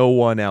no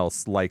one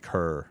else like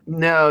her.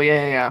 No,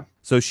 yeah.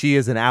 So she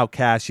is an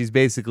outcast. She's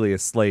basically a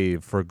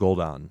slave for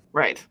Gul'dan.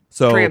 Right.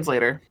 So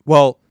translator.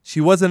 Well,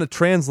 she wasn't a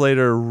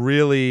translator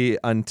really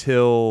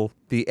until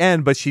the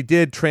end, but she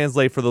did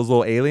translate for those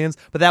little aliens,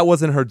 but that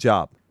wasn't her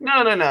job.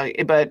 No.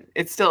 But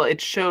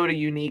it showed a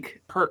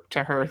unique perk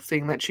to her,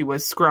 seeing that she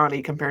was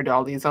scrawny compared to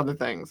all these other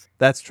things.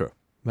 That's true.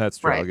 Right.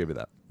 I'll give you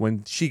that.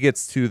 When she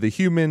gets to the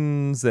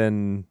humans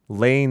and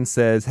Lane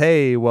says,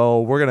 hey,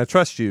 well, we're going to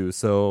trust you,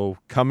 so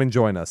come and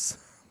join us.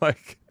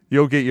 Like,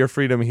 you'll get your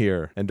freedom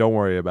here, and don't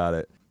worry about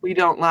it. We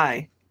don't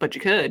lie, but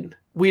you could.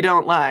 We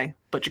don't lie,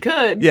 but you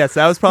could. Yes,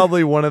 that was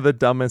probably one of the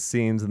dumbest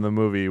scenes in the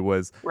movie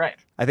was... Right.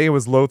 I think it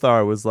was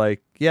Lothar was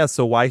like, yeah,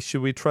 so why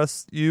should we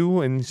trust you?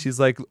 And she's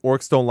like,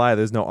 orcs don't lie.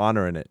 There's no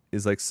honor in it.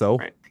 He's like, so?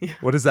 Right. Yeah.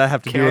 What does that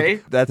have to do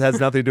with... That has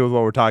nothing to do with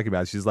what we're talking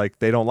about. She's like,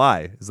 they don't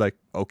lie. He's like,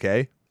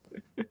 okay.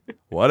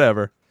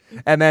 Whatever.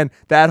 And then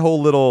that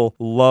whole little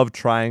love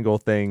triangle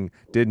thing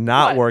did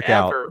not work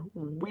out.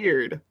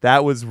 Weird.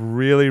 That was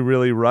really,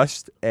 really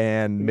rushed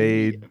and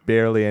made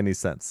barely any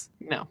sense.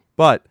 No.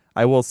 But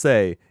I will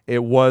say,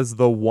 it was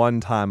the one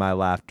time I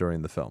laughed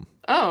during the film.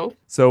 Oh.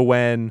 So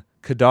when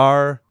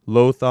Kadar,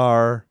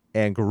 Lothar,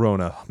 and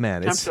Garona,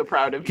 man, I'm so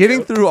proud of you.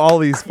 Getting through all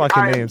these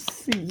fucking names.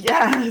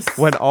 Yes.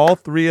 When all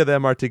three of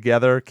them are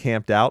together,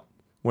 camped out,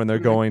 when they're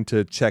going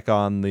to check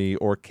on the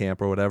orc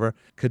camp or whatever,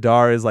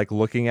 Kadar is like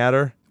looking at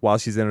her while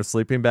she's in her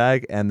sleeping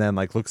bag and then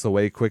like looks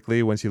away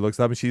quickly when she looks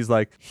up and she's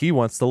like, he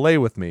wants to lay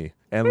with me.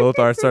 And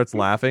Lothar starts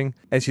laughing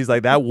and she's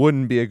like, that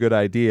wouldn't be a good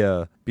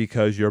idea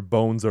because your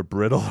bones are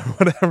brittle or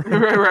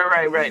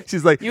whatever. Right.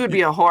 She's like, you would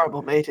be a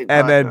horrible mating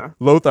and partner. then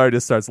Lothar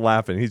just starts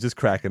laughing. He's just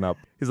cracking up.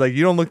 He's like,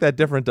 you don't look that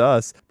different to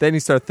us. Then you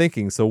start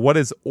thinking, so what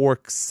is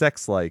orc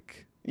sex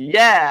like?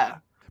 Yeah.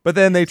 But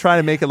then they try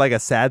to make it like a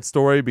sad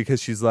story because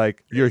she's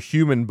like, your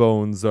human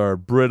bones are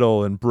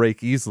brittle and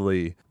break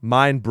easily.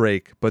 Mine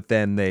break, but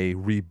then they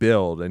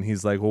rebuild. And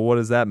he's like, well, what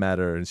does that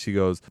matter? And she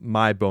goes,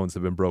 my bones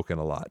have been broken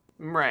a lot.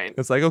 Right.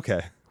 It's like,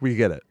 okay, we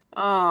get it.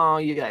 Oh,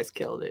 you guys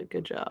killed it.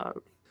 Good job.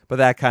 But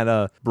that kind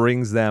of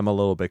brings them a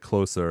little bit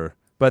closer.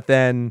 But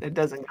then... it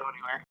doesn't go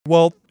anywhere.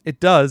 Well, it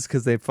does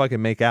because they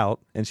fucking make out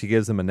and she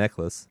gives him a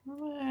necklace.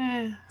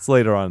 It's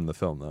later on in the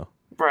film, though.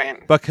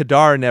 Right. But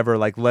Kadar never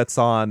lets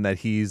on that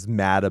he's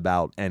mad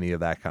about any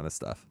of that kind of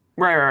stuff.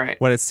 Right.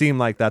 When it seemed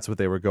like that's what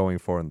they were going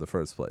for in the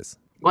first place.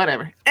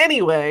 Whatever.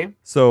 Anyway.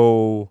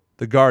 So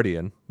the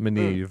Guardian,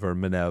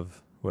 Menev,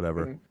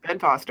 whatever. Ben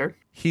Foster.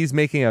 He's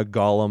making a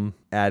golem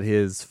at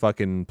his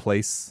fucking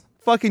place.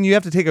 Fucking, you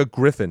have to take a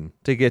griffin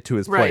to get to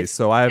his place.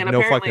 So I have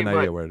no fucking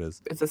idea where it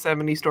is. It's a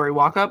 70-story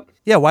walk-up.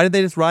 Yeah, why did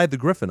they just ride the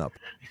griffin up?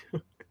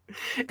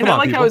 And I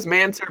like how his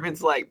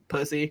manservant's like,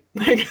 pussy.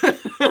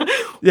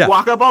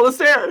 Walk up all the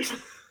stairs.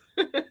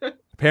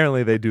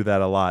 Apparently they do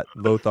that a lot.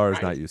 Lothar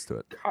is not used to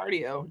it.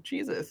 Cardio.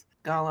 Jesus.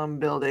 Golem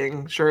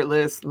building,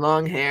 shirtless,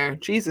 long hair.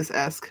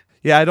 Jesus-esque.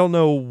 Yeah, I don't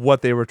know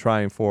what they were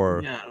trying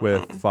for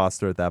with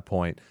Foster at that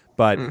point.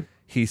 But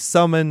he's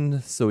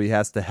summoned, so he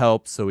has to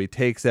help. So he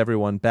takes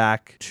everyone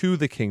back to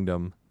the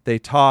kingdom. They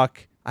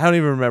talk. I don't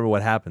even remember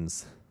what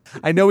happens.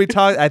 I know he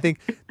talked. I think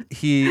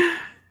he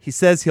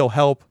says he'll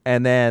help,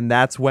 and then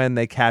that's when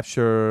they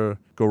capture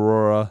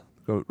Garora.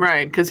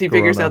 Right, because he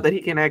figures out that he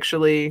can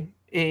actually...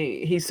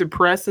 He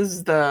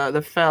suppresses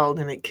the Feld,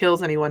 and it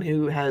kills anyone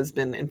who has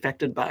been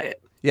infected by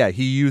it. Yeah,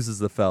 he uses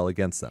the Fel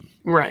against them.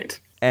 Right.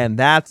 And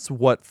that's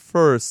what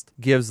first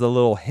gives a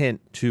little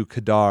hint to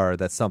Kadar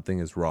that something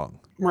is wrong.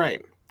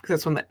 Right, because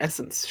that's when the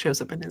essence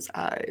shows up in his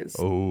eyes.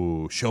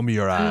 Oh, show me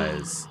your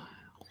eyes.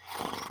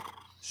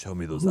 Show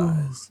me those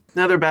eyes.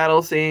 Another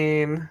battle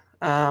scene...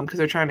 because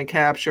they're trying to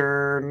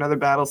capture another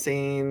battle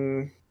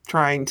scene,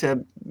 trying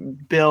to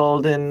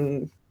build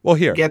and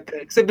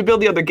to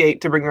build the other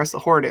gate to bring the rest of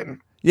the horde in.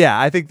 Yeah,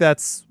 I think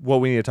that's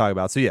what we need to talk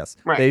about. So yes,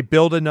 they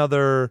build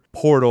another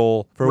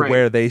portal for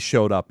where they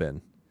showed up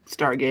in.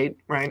 Stargate,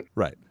 right?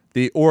 Right.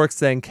 The orcs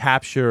then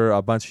capture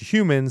a bunch of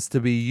humans to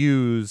be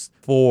used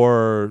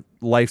for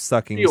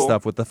life-sucking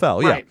stuff with the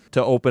Fel. Right. Yeah,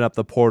 to open up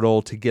the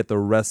portal to get the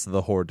rest of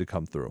the horde to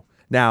come through.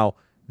 Now,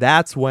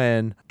 that's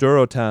when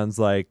Durotan's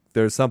like,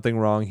 there's something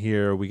wrong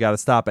here. We got to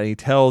stop. And he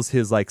tells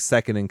his like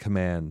second in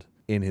command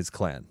in his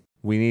clan,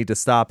 we need to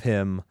stop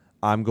him.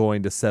 I'm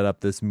going to set up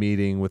this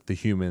meeting with the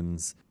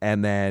humans.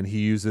 And then he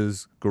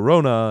uses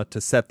Garona to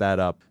set that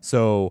up.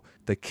 So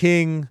the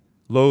king,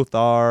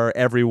 Lothar,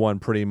 everyone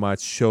pretty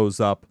much shows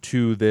up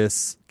to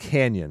this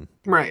canyon.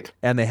 Right.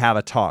 And they have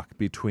a talk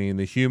between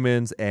the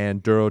humans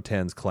and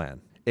Durotan's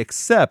clan,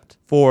 except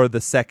for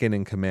the second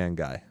in command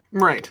guy.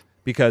 Right.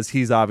 Because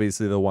he's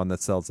obviously the one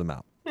that sells them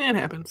out. It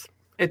happens.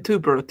 Et tu,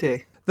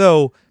 Brote.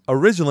 Though,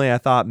 originally I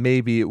thought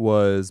maybe it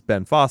was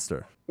Ben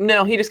Foster.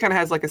 No, he just kind of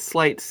has like a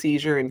slight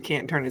seizure and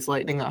can't turn his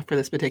lightning off for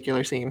this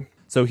particular scene.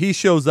 So he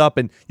shows up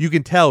and you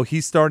can tell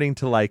he's starting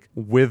to like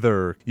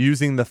wither,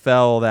 using the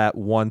Fel that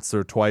once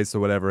or twice or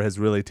whatever has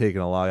really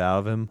taken a lot out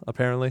of him,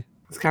 apparently.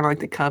 It's kind of like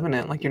the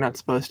Covenant, like you're not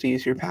supposed to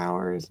use your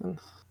powers. And...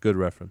 Good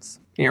reference.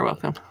 You're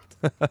welcome.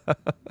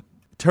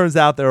 Turns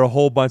out there are a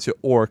whole bunch of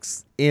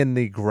orcs in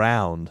the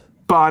ground.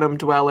 Bottom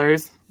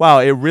dwellers. Wow,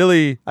 it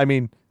really, I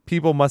mean...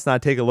 People must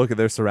not take a look at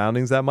their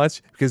surroundings that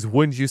much, because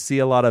wouldn't you see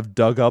a lot of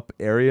dug up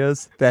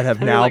areas that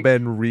have now like,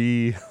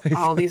 been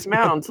all these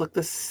mounds look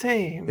the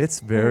same.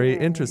 It's very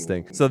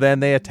interesting. So then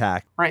they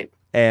attack. Right.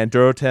 And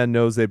Durotan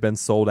knows they've been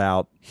sold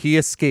out. He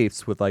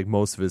escapes with like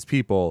most of his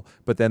people,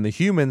 but then the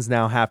humans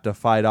now have to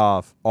fight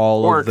off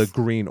all of the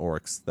green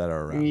orcs that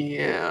are around.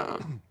 Yeah.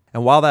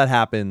 And while that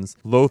happens,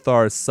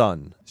 Lothar's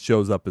son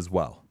shows up as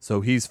well.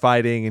 So he's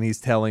fighting and he's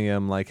telling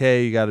him like,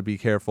 hey, you got to be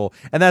careful.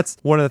 And that's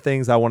one of the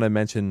things I want to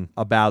mention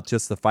about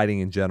just the fighting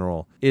in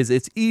general is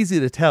it's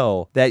easy to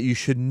tell that you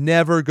should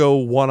never go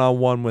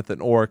one-on-one with an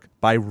orc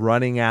by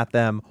running at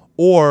them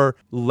or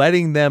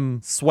letting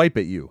them swipe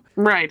at you.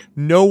 Right.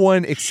 No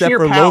one except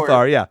for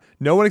Lothar. Yeah.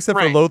 No one except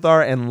for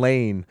Lothar and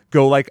Lane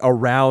go like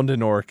around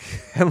an orc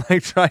and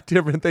like try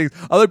different things.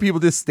 Other people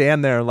just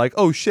stand there and like,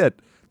 oh shit.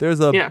 There's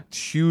a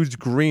huge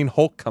green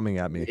Hulk coming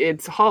at me.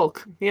 It's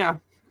Hulk. Yeah,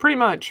 pretty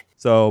much.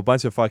 So a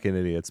bunch of fucking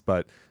idiots,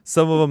 but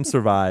some of them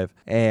survive.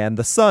 And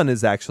the son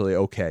is actually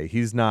okay.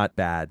 He's not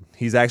bad.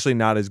 He's actually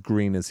not as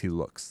green as he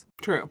looks.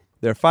 True.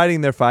 They're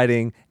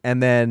fighting.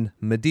 And then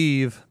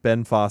Medivh,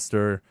 Ben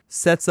Foster,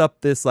 sets up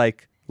this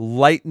like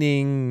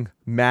lightning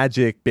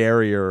magic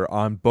barrier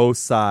on both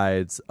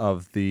sides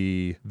of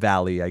the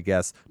valley, I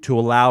guess, to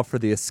allow for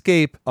the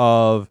escape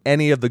of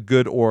any of the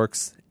good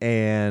orcs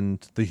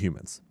and the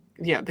humans.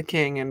 Yeah, the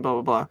king and blah,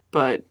 blah, blah.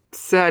 But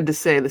sad to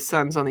say, the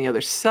son's on the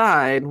other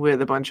side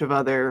with a bunch of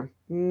other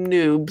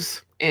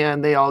noobs,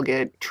 and they all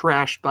get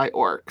trashed by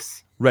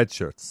orcs. Red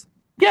shirts.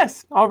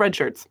 Yes, all red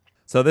shirts.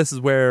 So this is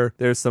where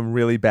there's some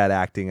really bad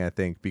acting, I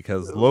think,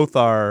 because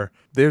Lothar,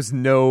 there's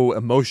no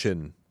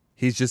emotion.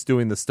 He's just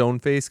doing the stone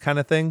face kind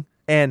of thing,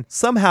 and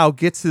somehow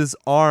gets his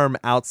arm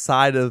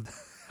outside of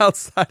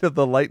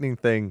the lightning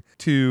thing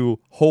to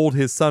hold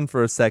his son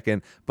for a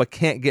second, but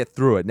can't get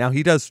through it. Now,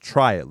 he does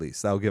try at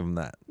least. I'll give him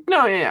that.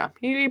 No, yeah.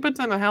 He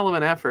puts in a hell of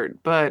an effort,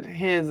 but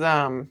his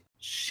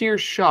sheer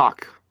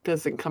shock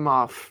doesn't come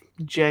off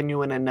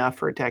genuine enough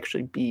for it to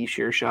actually be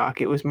sheer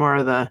shock. It was more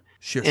of the,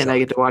 sheer shock. I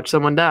get to watch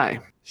someone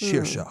die.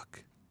 Sheer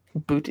shock.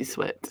 Booty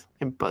sweat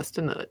and bust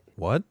a nut.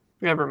 What?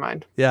 Never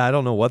mind. Yeah, I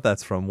don't know what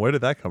that's from. Where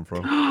did that come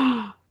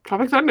from?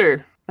 Tropic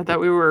Thunder. I thought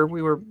we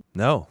were.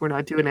 No. We're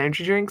not doing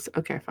energy drinks?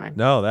 Okay, fine.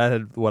 No,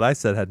 what I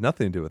said had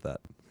nothing to do with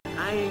that.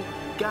 I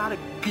ain't got a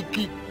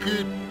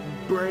good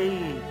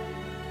brain.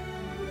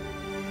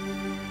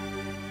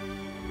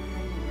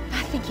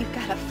 I think you've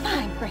got a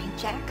fine brain,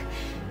 Jack.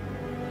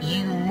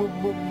 You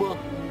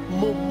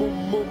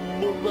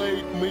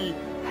make me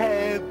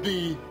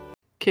happy.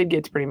 Kid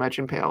gets pretty much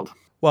impaled.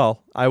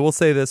 Well, I will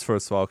say this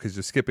first of all, because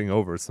you're skipping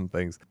over some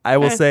things. I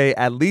will say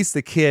at least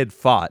the kid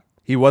fought.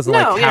 He wasn't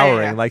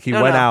cowering, like he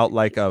went out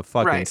like a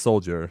fucking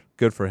soldier.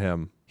 Good for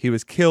him. He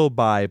was killed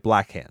by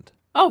Blackhand.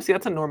 Oh, see,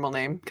 that's a normal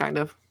name, kind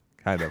of.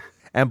 Kind of.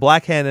 And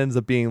Blackhand ends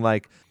up being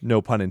like,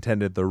 no pun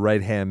intended, the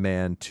right-hand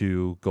man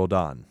to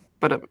Gul'dan.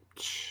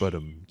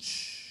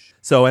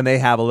 So, and they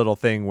have a little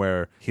thing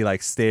where he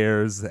like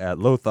stares at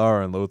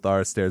Lothar and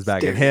Lothar stares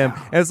back at him.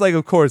 And it's like,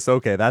 of course,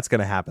 okay, that's going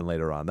to happen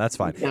later on. That's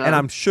fine. Yeah. And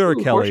I'm sure,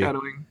 Kelly,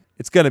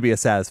 it's going to be a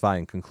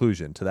satisfying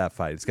conclusion to that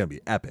fight. It's going to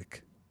be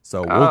epic.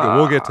 So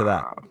we'll get to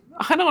that.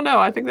 I don't know.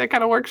 I think that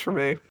kind of works for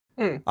me.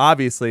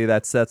 Obviously,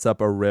 that sets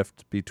up a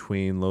rift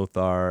between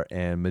Lothar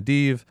and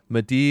Medivh.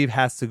 Medivh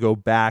has to go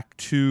back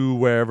to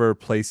wherever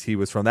place he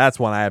was from. That's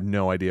one I have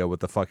no idea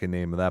what the fucking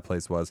name of that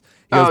place was.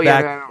 He goes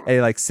back and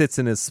he like sits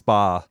in his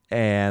spa,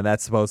 and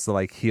that's supposed to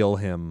like heal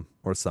him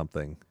or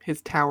something.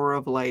 His Tower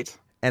of Light.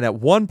 And at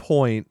one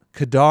point,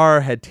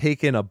 Kadar had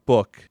taken a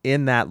book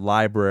in that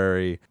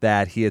library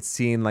that he had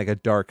seen like a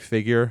dark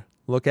figure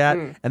look at.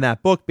 And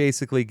that book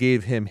basically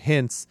gave him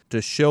hints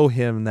to show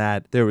him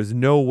that there was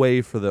no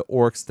way for the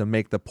orcs to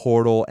make the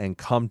portal and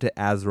come to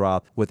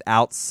Azeroth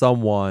without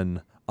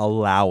someone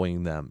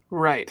allowing them.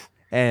 Right.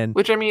 And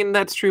which, I mean,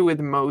 that's true with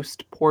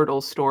most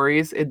portal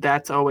stories.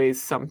 That's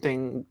always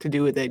something to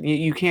do with it.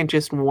 You can't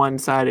just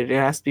one-side it. It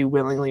has to be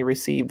willingly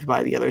received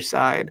by the other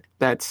side.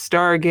 That's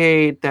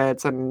Stargate.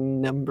 That's a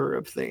number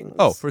of things.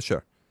 Oh, for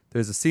sure.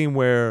 There's a scene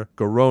where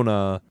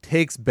Garona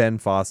takes Ben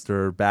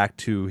Foster back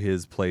to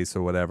his place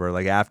or whatever,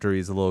 like after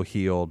he's a little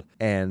healed,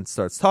 and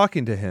starts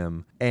talking to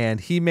him.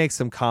 And he makes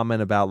some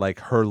comment about like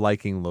her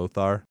liking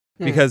Lothar.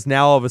 Because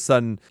now all of a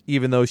sudden,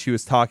 even though she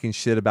was talking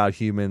shit about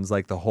humans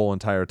like the whole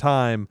entire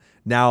time,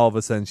 now all of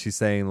a sudden she's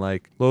saying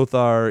like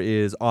Lothar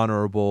is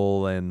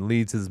honorable and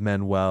leads his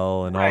men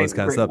well and all this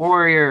kind of stuff.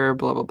 Warrior,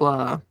 blah, blah,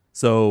 blah.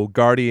 So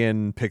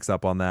Guardian picks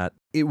up on that.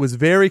 It was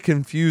very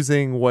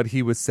confusing what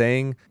he was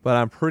saying, but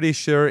I'm pretty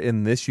sure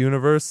in this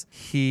universe,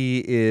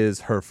 he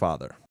is her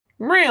father.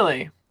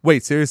 Really?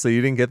 Wait, seriously,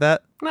 you didn't get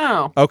that?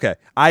 No. Okay.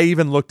 I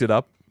even looked it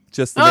up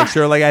just to make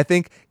sure. Like, I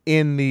think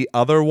in the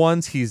other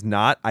ones, he's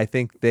not. I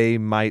think they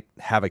might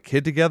have a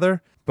kid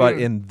together. But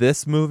in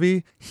this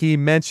movie, he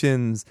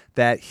mentions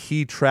that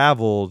he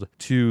traveled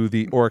to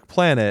the orc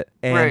planet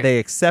and they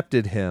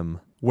accepted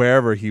him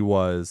wherever he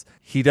was.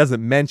 He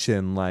doesn't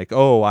mention like,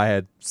 oh, I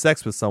had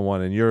sex with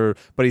someone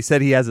but he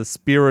said he has a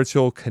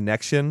spiritual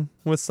connection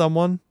with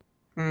someone.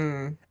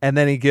 And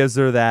then he gives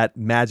her that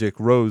magic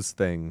rose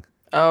thing.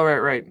 Oh,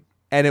 right.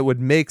 And it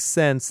would make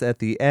sense at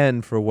the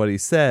end for what he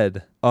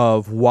said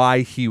of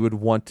why he would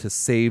want to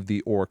save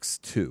the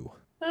orcs too.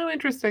 Oh,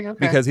 interesting. Okay.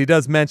 Because he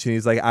does mention,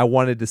 he's like, I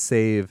wanted to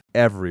save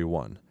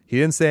everyone. He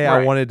didn't say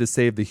I wanted to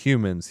save the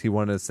humans. He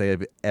wanted to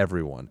save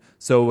everyone.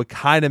 So it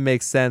kind of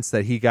makes sense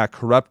that he got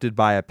corrupted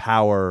by a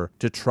power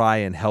to try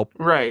and help.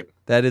 Right.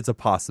 That is a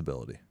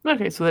possibility.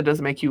 Okay, so that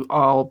doesn't make you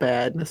all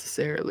bad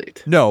necessarily.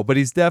 No, but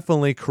he's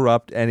definitely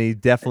corrupt, and he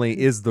definitely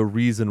is the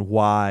reason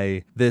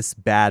why this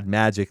bad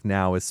magic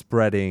now is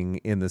spreading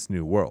in this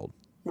new world.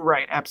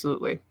 Right,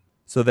 absolutely.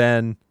 So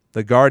then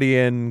the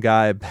Guardian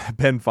guy,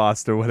 Ben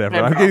Foster, whatever.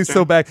 I'm getting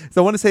so back.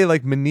 So I want to say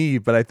like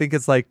Manev, but I think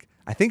it's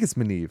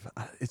Manev.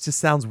 It just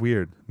sounds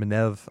weird.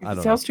 Manev, I don't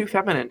know. It sounds too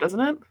feminine, doesn't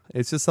it?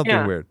 It's just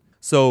something weird.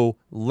 So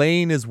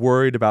Lane is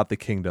worried about the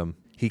kingdom.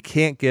 He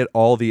can't get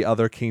all the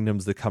other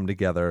kingdoms to come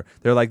together.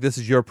 They're like, this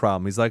is your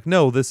problem. He's like,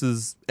 no, this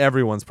is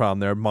everyone's problem.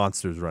 There are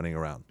monsters running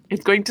around.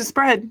 It's going to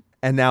spread.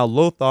 And now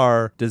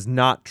Lothar does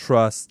not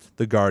trust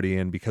the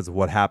Guardian because of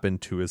what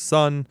happened to his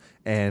son,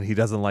 and he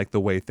doesn't like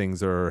the way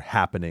things are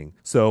happening.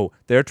 So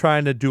they're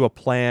trying to do a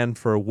plan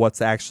for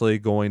what's actually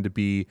going to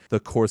be the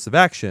course of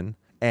action.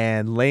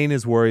 And Lane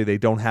is worried they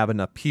don't have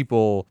enough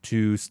people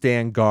to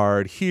stand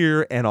guard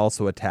here and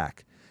also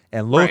attack.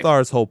 And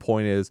Lothar's whole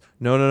point is,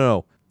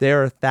 no.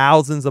 There are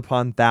thousands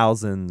upon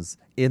thousands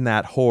in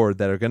that horde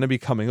that are going to be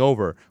coming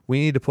over. We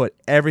need to put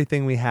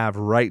everything we have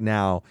right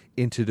now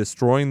into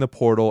destroying the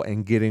portal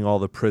and getting all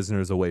the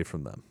prisoners away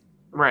from them.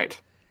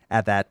 Right.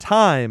 At that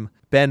time,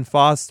 Ben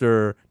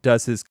Foster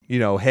does his,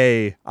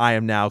 hey, I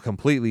am now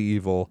completely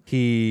evil.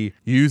 He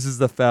uses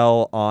the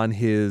fel on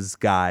his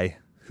guy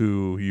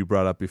who you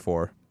brought up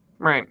before.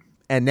 Right.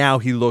 And now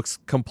he looks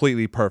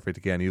completely perfect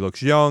again. He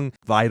looks young,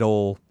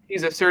 vital.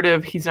 He's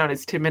assertive. He's not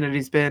as timid as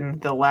he's been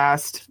the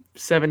last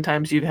 7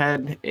 times you've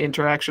had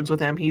interactions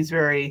with him. He's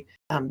very,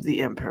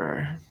 the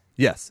Emperor.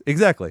 Yes,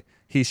 exactly.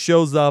 He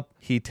shows up.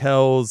 He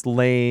tells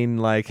Lane,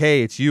 like,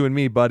 hey, it's you and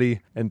me,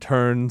 buddy, and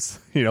turns,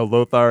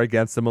 Lothar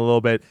against him a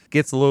little bit.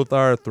 Gets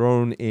Lothar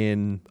thrown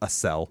in a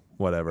cell,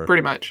 whatever.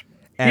 Pretty much.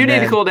 You need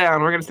to cool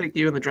down. We're going to stick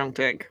you in the drunk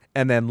tank.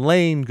 And then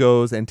Lane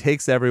goes and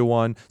takes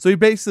everyone. So he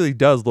basically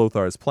does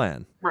Lothar's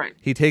plan. Right.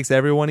 He takes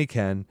everyone he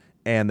can,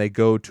 and they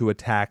go to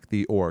attack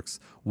the orcs.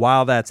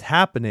 While that's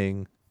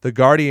happening, the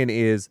Guardian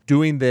is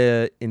doing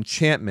the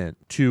enchantment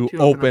to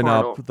open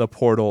up the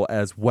portal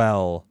as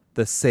well,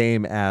 the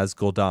same as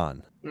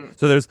Gul'dan.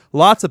 So there's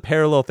lots of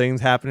parallel things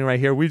happening right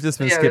here. We've just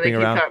been skipping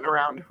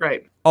around.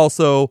 Right.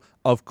 Also,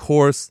 of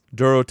course,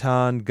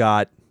 Durotan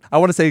got... I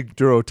want to say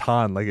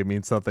Durotan like it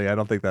means something. I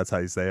don't think that's how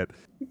you say it.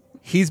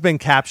 He's been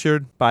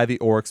captured by the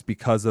orcs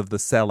because of the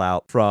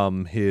sellout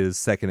from his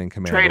second in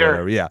command. Traitor. Or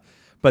whatever. Yeah.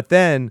 But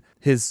then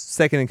his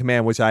second in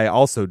command, which I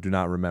also do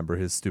not remember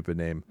his stupid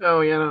name.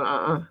 Oh,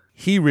 yeah.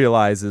 He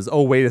realizes,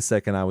 oh, wait a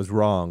second, I was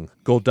wrong.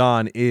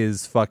 Gul'dan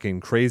is fucking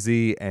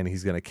crazy and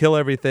he's going to kill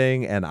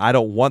everything. And I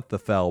don't want the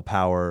fel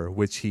power,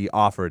 which he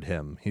offered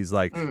him. He's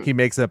like, he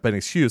makes up an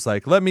excuse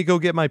like, let me go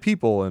get my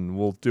people and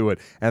we'll do it.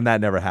 And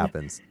that never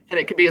happens. And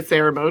it could be a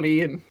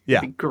ceremony and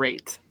it'd be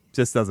great.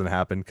 Just doesn't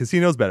happen because he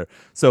knows better.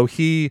 So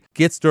he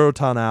gets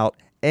Durotan out.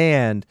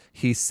 And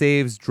he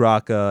saves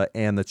Draka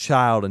and the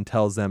child and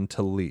tells them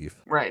to leave.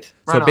 Right.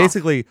 So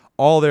basically,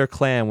 all their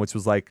clan, which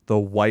was like the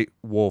White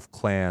Wolf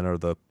clan or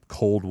the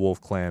Cold Wolf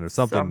clan or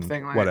something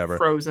like whatever.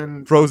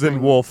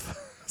 Frozen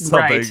Wolf. Something,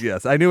 right.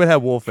 Yes. I knew it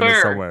had wolf in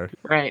it somewhere.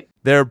 Right.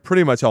 They're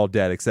pretty much all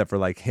dead except for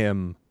like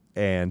him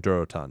and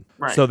Durotan.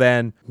 Right. So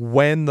then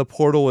when the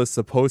portal is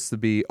supposed to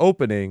be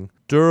opening,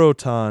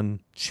 Durotan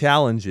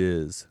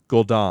challenges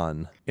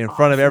Gul'dan in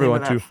front of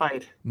everyone to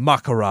fight.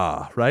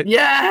 Makara, right?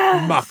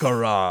 Yes!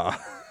 Makara.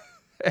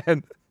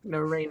 And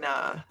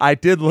Narena. I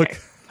did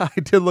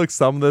look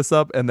some of this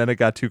up, and then it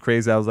got too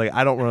crazy. I was like,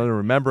 I don't really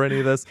remember any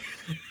of this.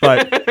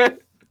 But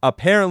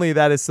apparently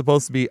that is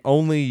supposed to be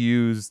only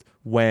used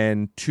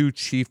when two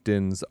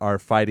chieftains are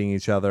fighting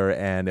each other,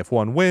 and if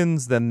one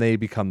wins, then they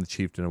become the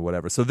chieftain or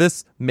whatever. So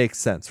this makes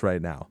sense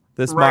right now.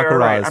 This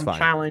Makara is fine. I'm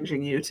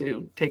challenging you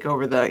to take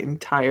over the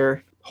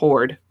entire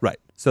horde. Right.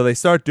 So they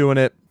start doing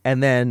it,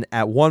 and then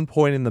at one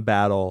point in the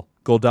battle,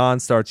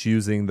 Gul'dan starts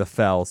using the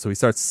Fel, so he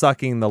starts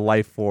sucking the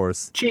life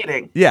force.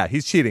 Cheating. Yeah,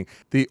 he's cheating.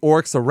 The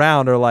orcs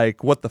around are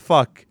like, what the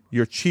fuck?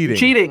 You're cheating.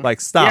 Cheating.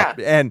 Like, stop.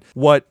 Yeah. And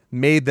what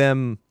made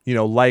them,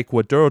 like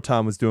what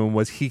Durotan was doing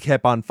was he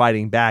kept on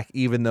fighting back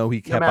even though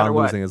he kept on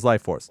losing his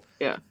life force.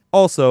 Yeah.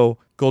 Also,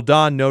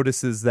 Gul'dan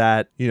notices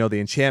that, the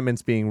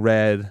enchantment's being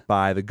read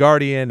by the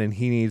Guardian and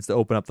he needs to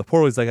open up the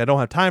portal. He's like, I don't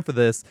have time for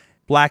this.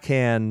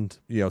 Blackhand,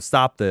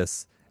 stop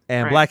this.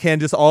 And right. Blackhand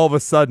just all of a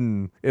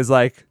sudden is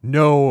like,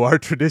 no, our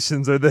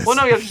traditions are this. Well,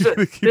 no,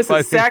 this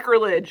is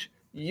sacrilege.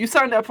 You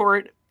signed up for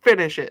it.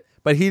 Finish it.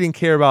 But he didn't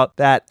care about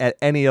that at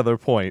any other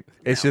point.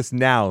 It's just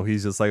now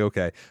he's just like,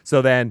 okay.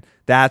 So then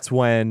that's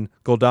when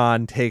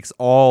Gul'dan takes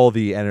all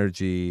the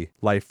energy,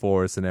 life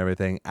force, and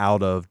everything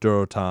out of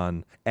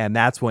Durotan. And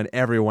that's when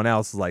everyone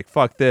else is like,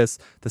 fuck this.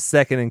 The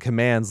second in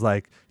command's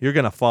like, you're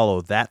going to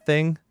follow that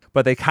thing.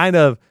 But they kind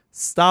of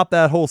stop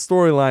that whole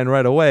storyline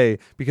right away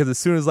because as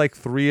soon as like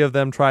 3 of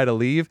them try to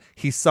leave,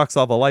 he sucks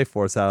all the life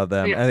force out of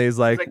them. Yeah. And he's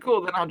like,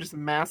 cool, then I'll just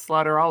mass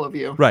slaughter all of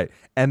you. Right.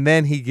 And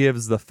then he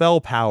gives the Fel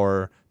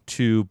power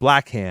to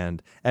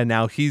Blackhand, and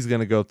now he's going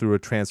to go through a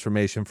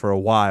transformation for a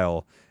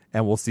while,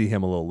 and we'll see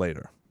him a little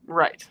later.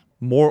 Right.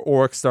 More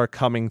orcs start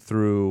coming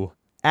through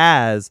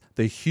as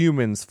the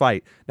humans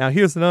fight. Now,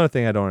 here's another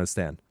thing I don't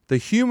understand. The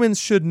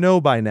humans should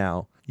know by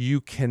now you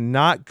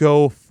cannot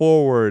go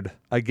forward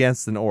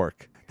against an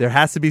orc. There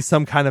has to be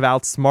some kind of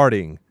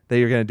outsmarting that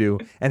you're going to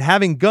do. And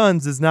having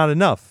guns is not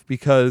enough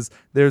because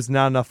there's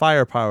not enough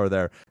firepower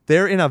there.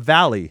 They're in a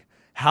valley.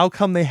 How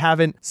come they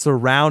haven't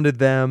surrounded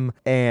them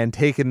and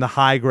taken the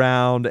high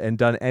ground and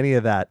done any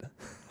of that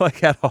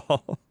at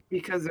all?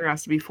 Because there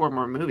has to be 4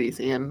 more movies,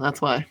 Ian.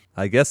 That's why.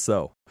 I guess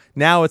so.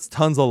 Now it's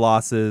tons of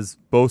losses.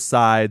 Both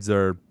sides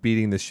are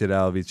beating the shit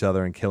out of each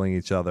other and killing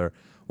each other.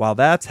 While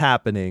that's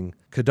happening,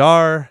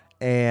 Kadar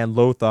and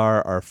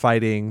Lothar are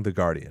fighting the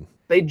Guardian.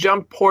 They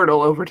jump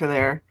Portal over to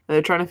there.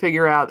 They're trying to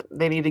figure out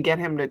they need to get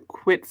him to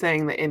quit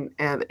saying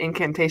the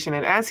incantation.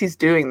 And as he's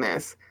doing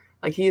this,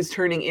 he is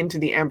turning into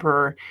the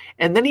Emperor,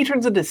 and then he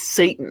turns into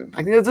Satan.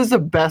 I think this is the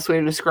best way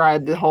to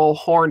describe the whole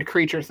horned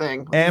creature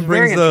thing. And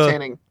brings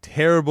the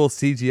terrible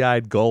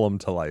CGI'd golem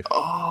to life.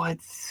 Oh,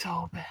 it's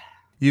so bad.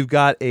 You've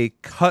got a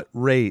cut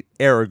rate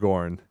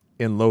Aragorn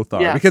in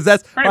Lothar. Yeah, because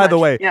that's, by the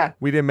way,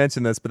 we didn't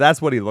mention this, but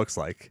that's what he looks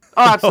like.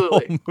 Oh,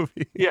 absolutely.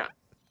 Yeah.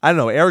 I don't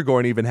know.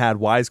 Aragorn even had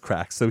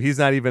wisecracks, so he's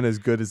not even as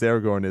good as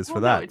Aragorn is for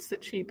that. No, it's the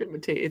cheap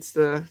imitation.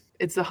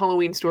 It's the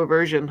Halloween store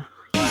version.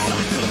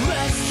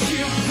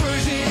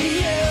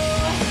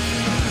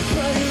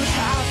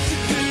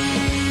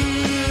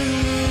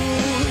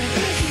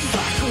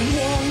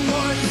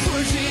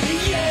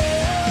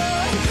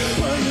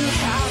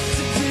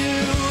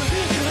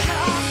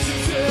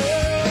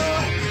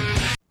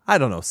 I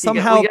don't know.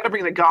 Somehow we got to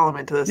bring the Gollum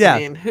into this. Yeah, I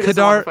mean, who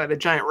doesn't want to fight a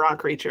giant rock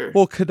creature?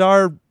 Well,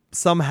 Kadar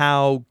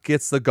somehow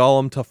gets the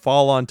Gollum to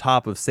fall on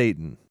top of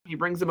Satan. He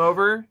brings him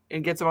over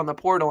and gets him on the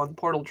portal, and the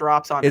portal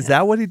drops on him. Is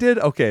that what he did?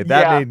 Okay,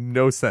 that made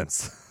no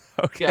sense.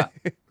 Okay,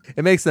 yeah.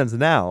 It makes sense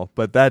now,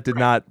 but that did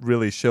not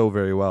really show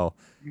very well.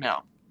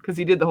 No, because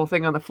he did the whole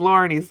thing on the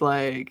floor, and he's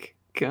like,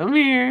 "Come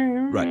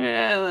here," right?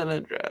 And then I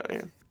drove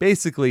him.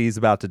 Basically, he's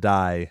about to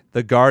die.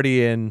 The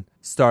Guardian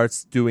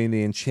starts doing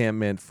the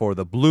enchantment for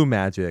the blue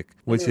magic,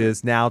 which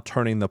is now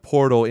turning the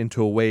portal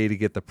into a way to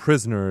get the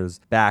prisoners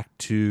back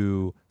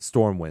to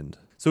Stormwind.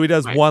 So he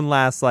does one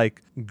last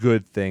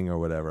good thing or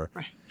whatever.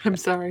 Right. I'm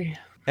sorry.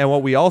 And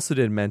what we also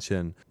didn't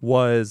mention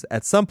was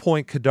at some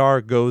point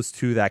Kadar goes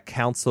to that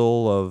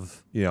council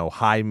of,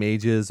 high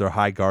mages or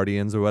high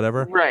guardians or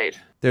whatever. Right.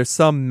 There's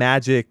some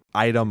magic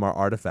item or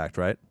artifact,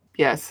 right?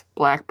 Yes.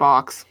 Black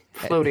box,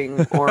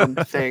 floating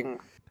orb thing.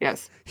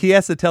 Yes. He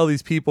has to tell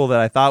these people that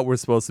I thought were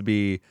supposed to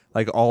be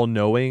all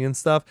knowing and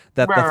stuff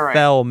that the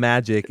Fel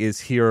magic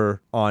is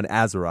here on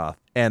Azeroth,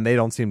 and they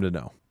don't seem to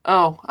know.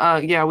 Oh,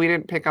 yeah, we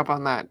didn't pick up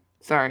on that.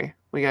 Sorry.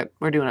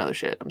 We're doing other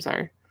shit. I'm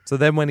sorry. So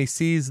then when he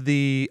sees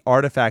the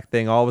artifact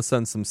thing, all of a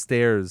sudden some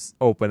stairs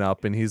open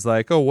up and he's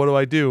like, oh, what do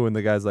I do? And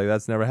the guy's like,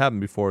 that's never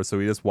happened before. So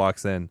he just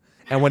walks in.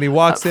 And when he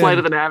walks in... Flight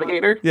of the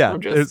Navigator? Yeah,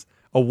 there's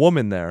a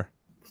woman there.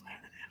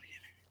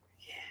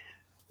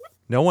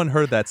 No one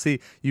heard that. See,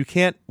 you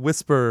can't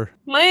whisper.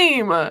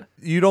 Lame.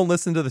 You don't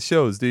listen to the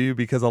shows, do you?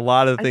 Because a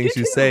lot of the things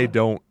you say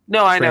don't.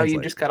 No, I know. You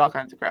just cut all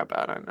kinds of crap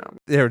out. I know.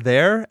 They're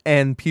there,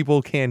 and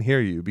people can't hear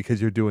you because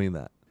you're doing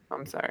that.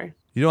 I'm sorry.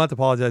 You don't have to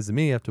apologize to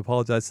me. You have to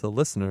apologize to the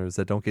listeners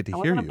that don't get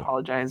to hear you.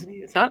 Apologize to me.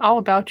 It's not all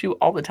about you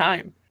all the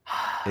time.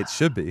 It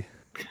should be.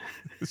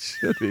 It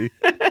should be.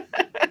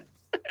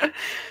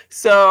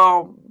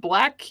 So,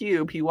 Black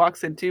Cube, he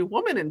walks into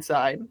woman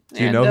inside.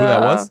 Do you know who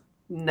that was?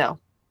 No.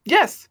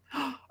 Yes.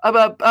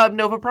 About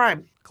Nova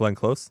Prime. Glenn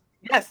Close?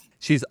 Yes.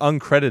 She's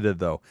uncredited,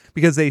 though,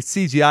 because they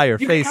CGI her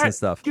face and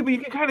stuff. Yeah, but you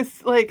can kind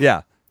of, like...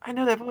 Yeah. I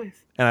know that voice.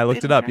 And I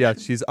looked it up. Yeah,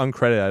 she's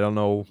uncredited. I don't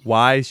know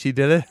why she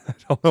did it. I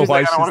don't know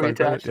why she's uncredited. I don't want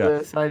to be attached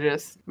to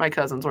this. My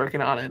cousin's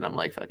working on it, and I'm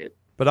like, fuck it.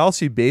 But all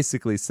she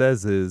basically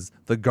says is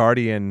the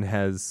Guardian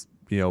has,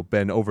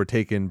 been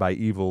overtaken by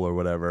evil or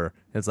whatever.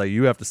 It's like,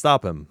 you have to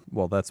stop him.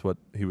 Well, that's what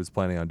he was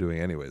planning on doing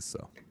anyways,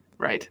 so.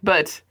 Right.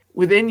 But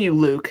within you,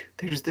 Luke,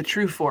 there's the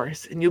true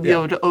force, and you'll be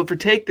able to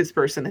overtake this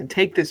person and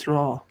take this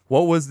role.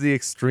 What was the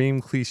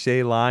extreme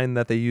cliche line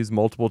that they used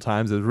multiple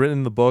times? It was written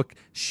in the book.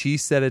 She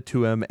said it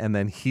to him, and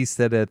then he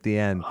said it at the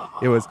end.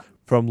 It was,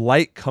 from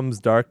light comes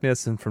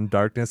darkness, and from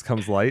darkness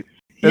comes light.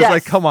 It's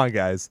like, come on,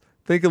 guys.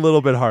 Think a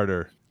little bit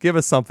harder. Give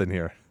us something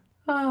here.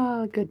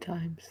 Good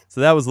times. So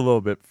that was a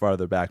little bit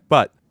farther back.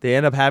 But they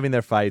end up having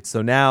their fight.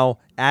 So now,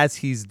 as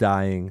he's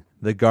dying,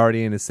 the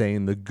Guardian is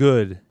saying the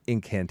good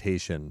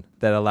incantation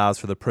that allows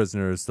for the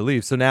prisoners to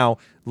leave. So now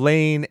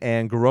Lane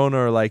and Garona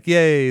are like,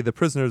 yay, the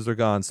prisoners are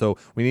gone. So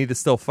we need to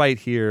still fight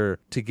here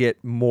to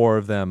get more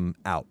of them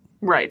out.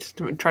 Right,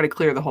 to try to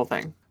clear the whole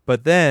thing.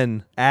 But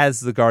then,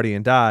 as the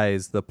Guardian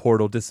dies, the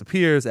portal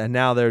disappears, and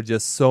now there are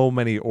just so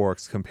many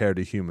orcs compared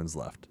to humans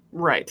left.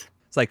 Right.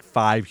 It's like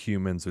 5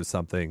 humans or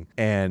something.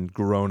 And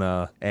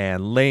Garona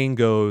and Lane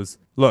goes,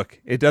 look,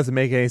 it doesn't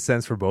make any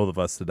sense for both of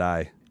us to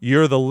die.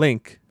 You're the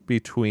link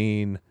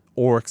between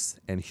orcs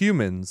and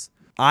humans.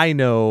 I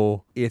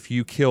know if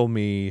you kill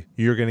me,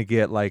 you're going to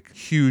get like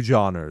huge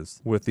honors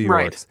with the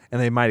orcs,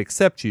 and they might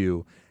accept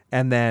you.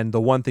 And then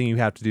the one thing you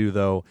have to do,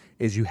 though,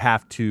 is you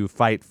have to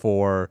fight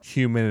for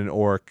human and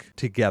orc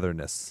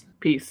togetherness.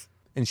 Peace.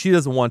 And she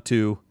doesn't want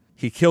to.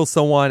 He kills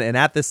someone, and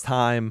at this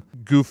time,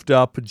 goofed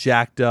up,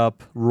 jacked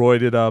up,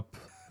 roided up,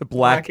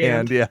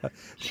 Blackhand,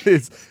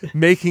 is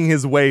making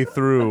his way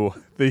through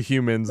the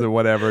humans or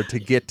whatever to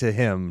get to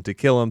him, to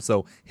kill him,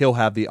 so he'll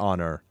have the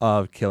honor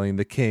of killing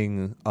the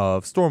king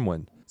of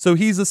Stormwind. So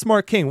he's a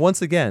smart king.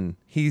 Once again,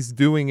 he's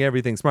doing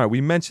everything smart. We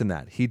mentioned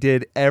that. He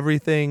did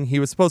everything he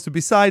was supposed to,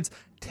 besides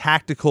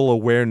tactical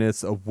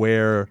awareness of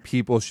where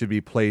people should be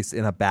placed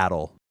in a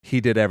battle.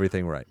 He did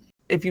everything right.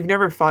 If you've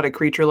never fought a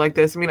creature like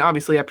this, I mean,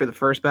 obviously after the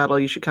first battle,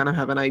 you should kind of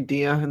have an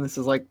idea, and this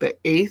is like the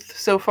 8th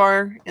so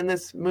far in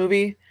this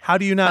movie. How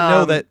do you not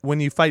know that when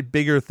you fight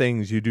bigger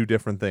things, you do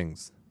different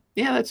things?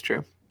 Yeah, that's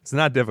true. It's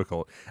not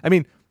difficult. I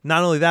mean,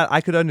 not only that,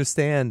 I could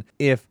understand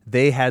if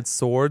they had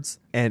swords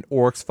and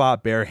orcs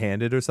fought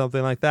barehanded or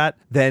something like that,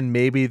 then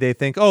maybe they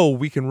think, oh,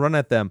 we can run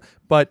at them.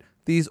 But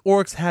these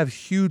orcs have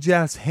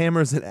huge-ass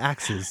hammers and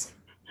axes.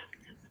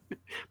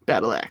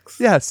 Battle axe.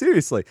 Yeah,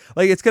 seriously.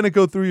 Like, it's going to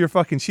go through your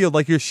fucking shield.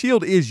 Like, your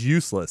shield is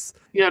useless.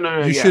 Yeah,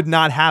 no. You should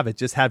not have it.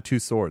 Just have 2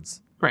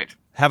 swords. Right.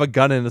 Have a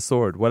gun and a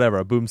sword. Whatever.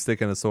 A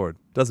boomstick and a sword.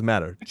 Doesn't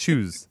matter.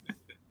 Choose.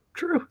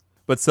 True.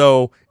 But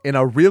so, in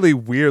a really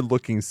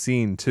weird-looking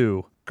scene,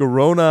 too,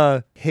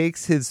 Garona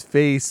takes his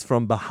face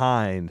from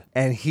behind,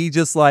 and he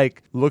just,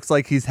 like, looks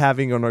like he's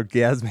having an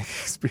orgasmic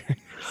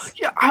experience.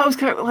 Yeah, I was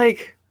kind of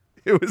like...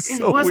 It was so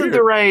weird. It wasn't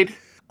the right...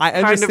 I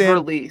understand kind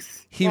of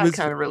release. He that was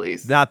kind of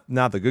release. Not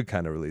the good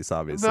kind of release,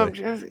 obviously. No,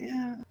 just,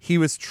 yeah. He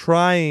was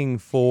trying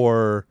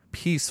for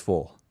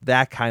peaceful,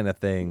 that kind of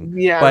thing.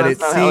 Yeah, but that's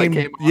it not seemed,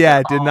 how it came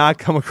it did not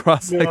come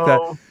across like that.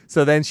 No.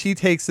 So then she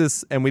takes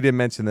this, and we didn't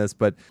mention this,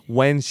 but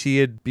when she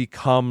had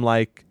become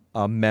like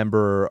a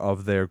member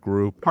of their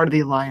group, part of the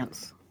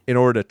alliance, in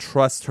order to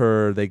trust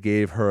her, they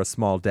gave her a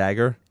small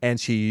dagger, and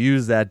she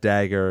used that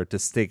dagger to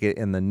stick it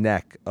in the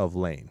neck of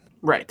Lane.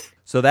 Right.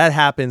 So that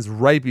happens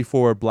right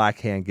before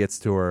Blackhand gets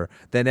to her.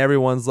 Then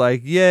everyone's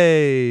like,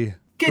 yay,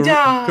 good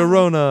job,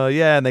 Garona,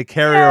 yeah, and they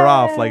carry her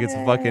off like it's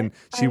fucking,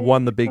 she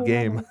won the big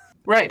game.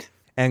 Right.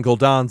 And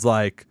Gul'dan's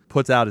like,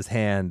 puts out his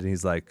hand, and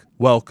he's like,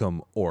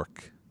 welcome,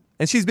 orc.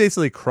 And she's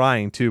basically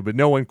crying too, but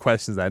no one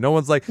questions that. No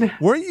one's like,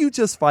 weren't you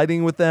just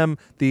fighting with them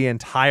the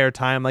entire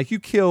time? Like, you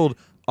killed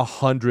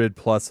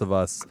 100+ of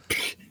us.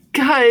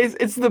 Guys,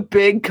 it's the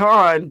big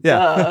con.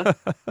 Yeah.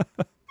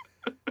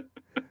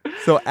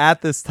 So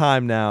at this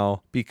time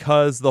now,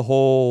 because the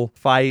whole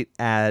fight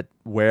at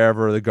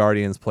wherever the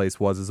Guardian's place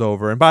was is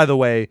over. And by the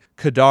way,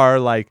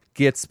 Kadar like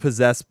gets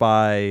possessed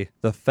by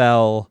the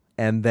Fel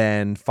and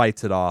then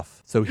fights it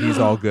off. So he's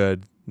all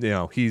good. You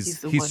know, he's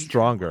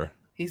stronger.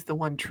 He's the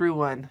one true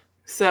one.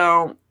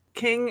 So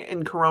King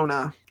and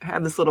Garona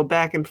had this little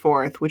back and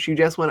forth, which you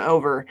just went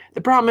over.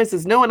 The problem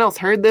is no one else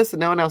heard this and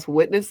no one else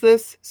witnessed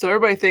this. So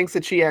everybody thinks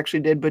that she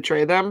actually did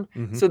betray them.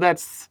 Mm-hmm. So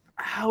that's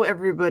how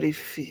everybody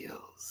feels.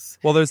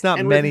 Well, there's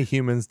not many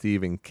humans to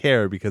even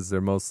care because they're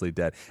mostly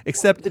dead.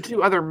 Except the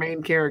 2 other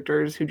main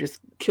characters who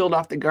just killed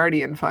off the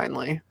Guardian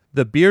finally.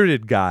 The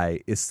bearded guy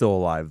is still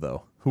alive,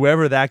 though.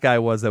 Whoever that guy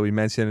was that we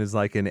mentioned is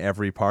like in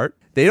every part.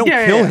 They don't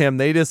kill him.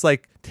 They just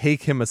like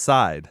take him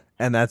aside.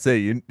 And that's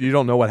it. You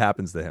don't know what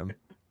happens to him.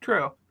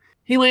 True.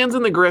 He lands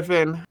in the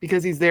Griffin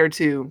because he's there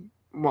to,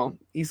 well,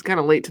 he's kind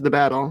of late to the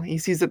battle. He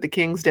sees that the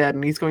king's dead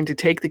and he's going to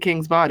take the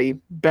king's body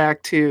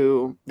back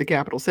to the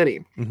capital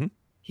city. Mm-hmm.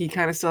 He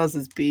kind of still has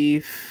his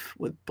beef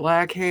with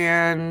Black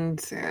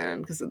Hand,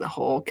 and because of the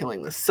whole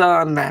killing the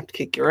son, I have to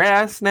kick your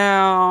ass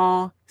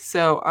now.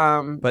 So,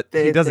 but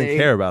he doesn't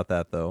care about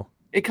that, though.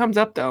 It comes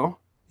up, though.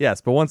 Yes,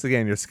 but once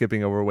again, you're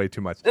skipping over way too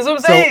much. That's what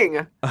I'm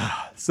saying.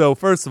 So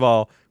first of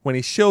all, when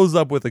he shows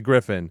up with the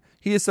Griffin,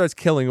 he just starts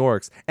killing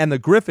orcs, and the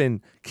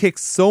Griffin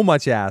kicks so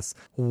much ass.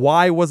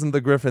 Why wasn't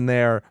the Griffin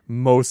there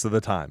most of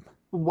the time?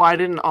 Why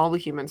didn't all the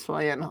humans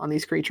fly in on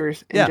these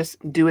creatures and just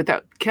do it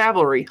that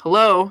cavalry?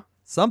 Hello?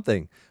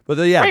 Something. But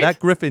that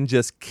Griffin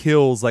just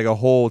kills like a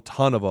whole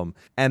ton of them.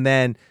 And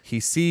then he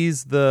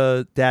sees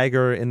the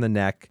dagger in the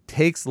neck,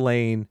 takes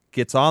Lane,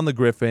 gets on the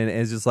Griffin, and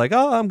is just like,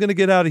 oh, I'm going to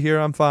get out of here.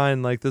 I'm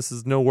fine. Like, this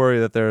is no worry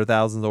that there are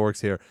thousands of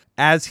orcs here.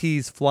 As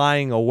he's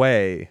flying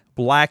away,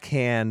 Black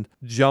Hand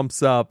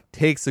jumps up,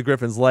 takes the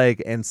Griffin's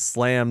leg, and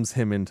slams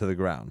him into the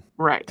ground.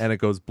 Right. And it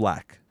goes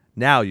black.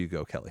 Now you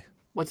go, Kelly.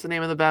 What's the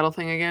name of the battle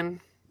thing again?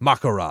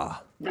 Mak'gora.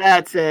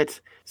 That's it.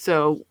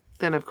 So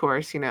then, of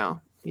course,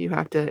 you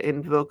have to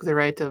invoke the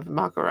right of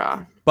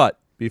Mak'gora. But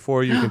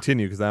before you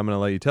continue, because I'm going to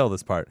let you tell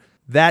this part,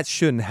 that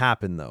shouldn't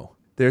happen, though.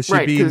 There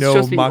should be no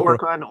Mak'gora.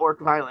 Orc on orc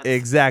violence.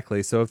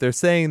 Exactly. So if they're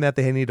saying that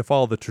they need to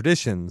follow the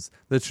traditions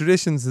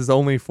is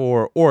only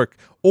for orc.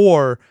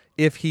 Or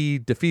if he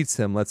defeats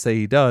him, let's say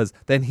he does,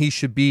 then he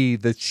should be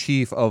the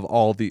chief of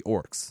all the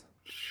orcs.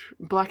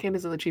 Black Hand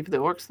isn't the chief of the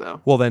orcs,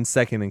 though. Well, then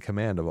second in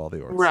command of all the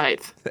orcs.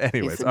 Right.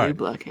 Anyways, he's the new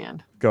Black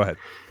Hand. Go ahead.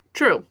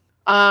 True.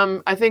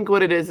 I think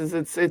what it is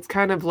it's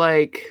kind of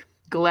like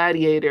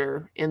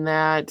Gladiator in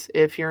that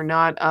if you're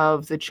not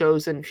of the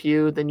chosen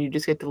few, then you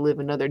just get to live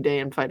another day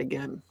and fight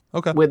again.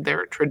 Okay. With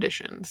their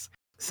traditions.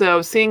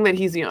 So seeing that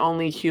he's the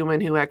only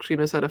human who actually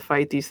knows how to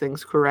fight these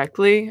things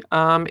correctly,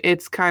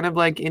 it's kind of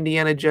like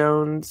Indiana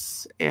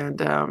Jones and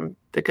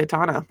the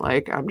katana.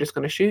 Like, I'm just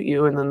going to shoot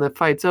you and then the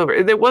fight's over.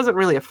 It wasn't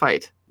really a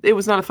fight. It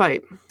was not a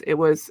fight. It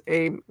was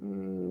a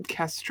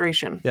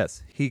castration.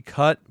 Yes. He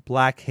cut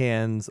Black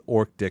Hand's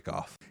orc dick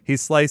off. He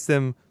sliced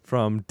him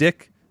from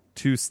dick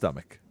to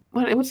stomach.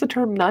 What's the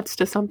term? Nuts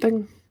to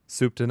something?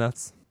 Soup to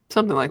nuts?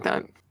 Something like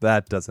that.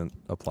 That doesn't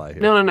apply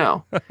here. No.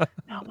 No,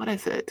 what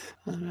is it?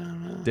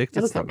 Dick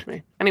to stomach. To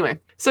me. Anyway,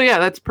 so yeah,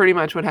 that's pretty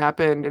much what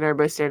happened, and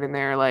everybody's standing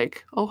there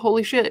like, oh,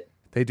 holy shit.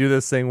 They do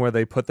this thing where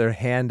they put their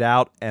hand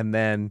out and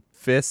then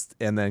fist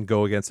and then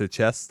go against their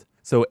chest.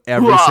 So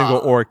every single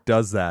orc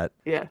does that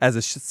as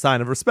a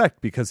sign of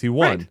respect because he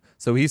won. Right.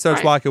 So he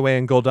starts walking away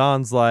and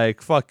Gul'dan's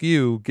like, fuck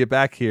you, get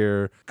back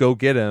here, go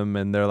get him.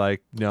 And they're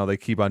like, no, they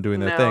keep on doing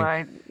their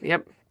thing.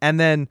 Yep. And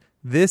then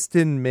this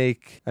didn't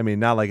make,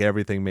 not like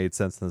everything made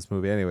sense in this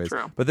movie anyways,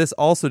 True. But this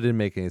also didn't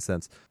make any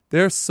sense.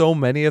 There's so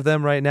many of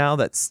them right now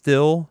that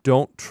still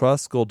don't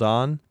trust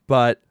Gul'dan,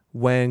 but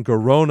when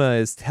Garona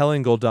is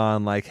telling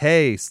Gul'dan, like,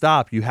 hey,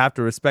 stop, you have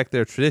to respect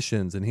their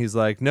traditions. And he's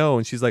like, no.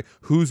 And she's like,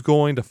 who's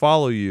going to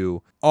follow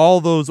you? All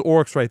those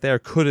orcs right there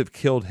could have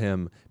killed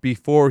him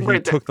before he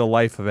took the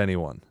life of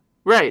anyone.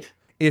 Right.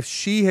 If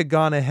she had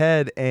gone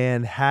ahead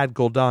and had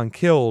Gul'dan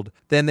killed,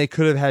 then they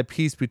could have had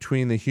peace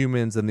between the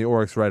humans and the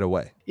orcs right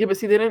away. Yeah, but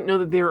see, they didn't know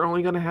that they were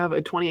only going to have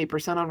a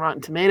 28% on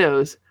Rotten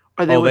Tomatoes,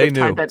 or they would have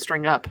tied that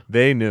string up.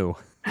 They knew.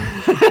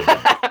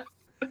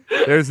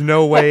 There's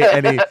no way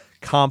any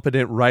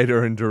competent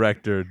writer and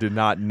director did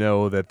not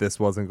know that this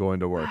wasn't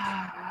going to work.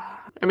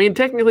 I mean,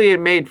 technically it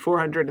made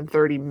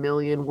 $430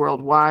 million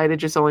worldwide. It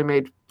just only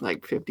made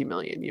like $50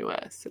 million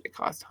US, and it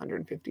cost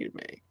 $150 to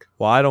make.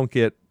 Well, I don't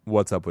get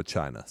what's up with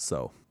China,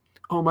 so.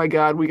 Oh my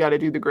God, we got to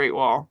do the Great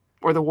Wall.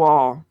 Or the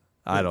Wall.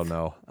 I don't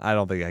know. I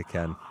don't think I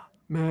can.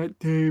 Matt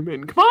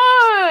Damon, come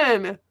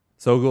on!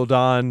 So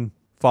Gul'dan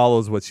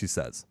follows what she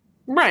says.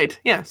 Right,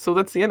 yeah, so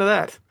that's the end of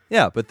that.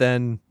 Yeah, but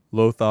then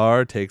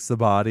Lothar takes the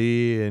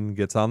body and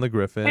gets on the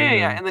Griffin.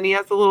 Yeah, and then he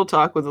has a little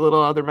talk with a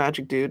little other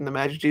magic dude, and the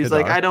magic dude's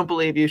like, I don't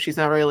believe you, she's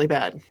not really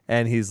bad.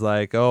 And he's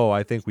like, oh,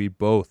 I think we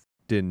both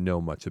didn't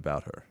know much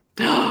about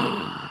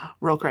her.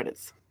 Roll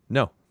credits.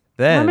 No.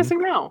 Then I'm missing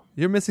now.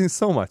 You're missing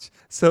so much.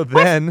 So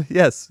then,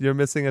 yes, you're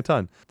missing a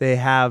ton. They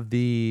have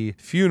the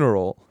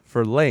funeral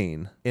for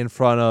Lane in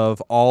front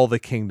of all the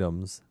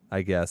kingdoms,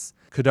 I guess.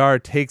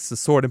 Kadar takes the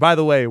sword. And by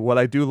the way, what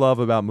I do love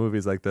about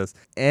movies like this,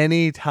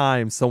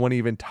 anytime someone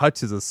even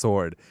touches a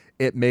sword,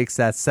 it makes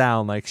that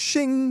sound like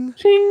shing,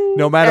 shing.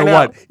 No matter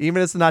what.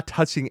 Even if it's not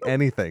touching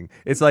anything.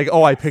 It's like,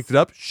 oh, I picked it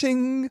up,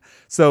 shing.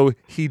 So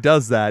he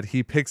does that.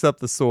 He picks up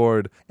the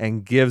sword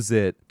and gives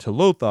it to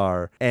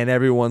Lothar. And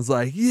everyone's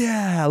like,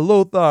 yeah,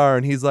 Lothar.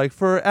 And he's like,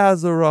 for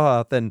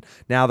Azeroth. And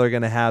now they're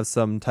going to have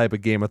some type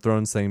of Game of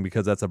Thrones thing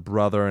because that's a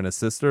brother and a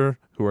sister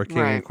who are king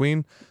and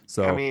queen.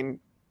 So I mean,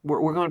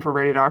 we're going for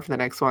rated R for the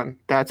next one.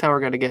 That's how we're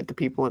going to get the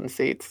people in the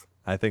seats.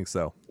 I think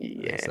so.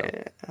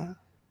 Yeah.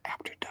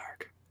 After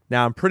dark.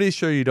 Now, I'm pretty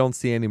sure you don't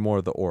see any more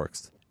of the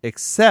orcs,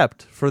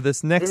 except for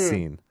this next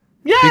scene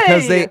Yay!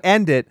 Because they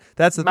end it.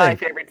 That's the thing. My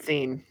favorite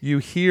scene. You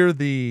hear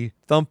the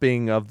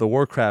thumping of the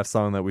Warcraft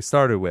song that we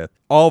started with.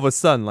 All of a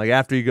sudden, like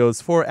after he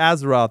goes for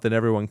Azeroth and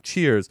everyone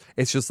cheers,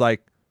 it's just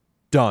like,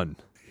 done.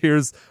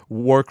 Here's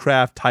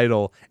Warcraft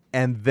title.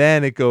 And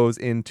then it goes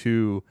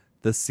into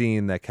the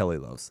scene that Kelly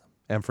loves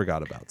and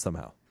forgot about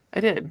somehow.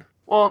 I did.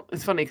 Well,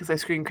 it's funny because I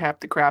screen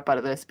capped the crap out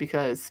of this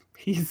because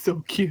he's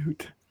so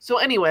cute. So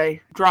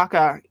anyway,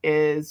 Draka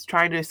is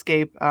trying to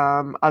escape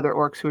other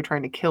orcs who are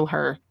trying to kill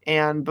her.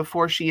 And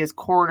before she is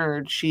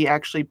cornered, she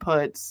actually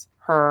puts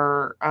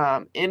her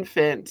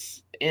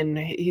infant in.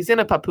 He's in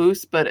a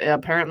papoose, but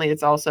apparently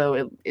it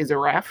is a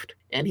raft.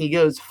 And he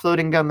goes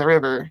floating down the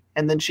river.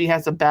 And then she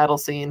has a battle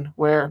scene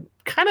where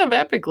kind of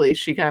epically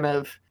she kind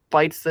of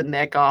bites the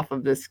neck off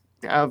of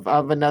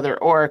of another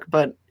orc,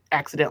 but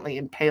accidentally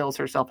impales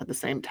herself at the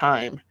same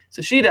time.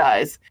 So she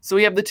dies. So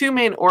we have the two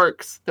main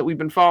orcs that we've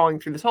been following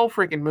through this whole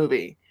freaking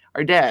movie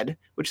are dead,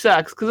 which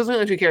sucks because those are the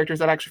only two characters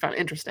that I actually found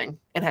interesting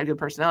and had good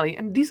personality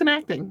and decent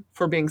acting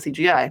for being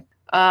CGI.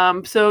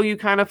 So you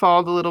kind of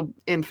follow the little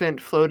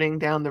infant floating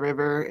down the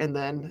river, and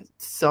then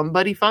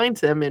somebody finds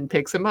him and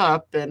picks him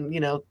up, and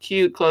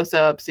cute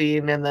close-up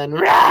scene, and then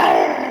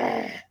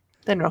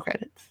roll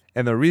credits.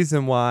 And the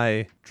reason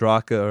why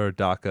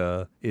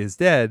Draka is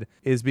dead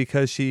is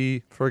because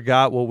she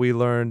forgot what we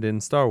learned in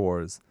Star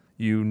Wars.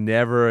 You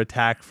never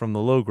attack from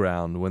the low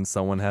ground when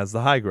someone has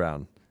the high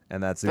ground.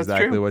 And that's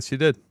exactly what she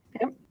did.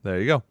 Yep.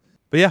 There you go.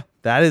 But yeah,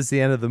 that is the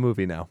end of the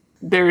movie now.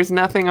 There's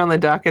nothing on the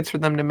dockets for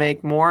them to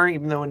make more,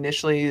 even though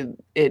initially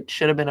it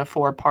should have been a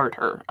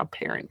 4-parter,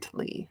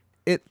 apparently.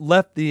 It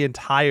left the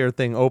entire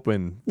thing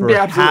open for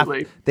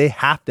absolutely. They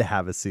have to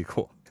have a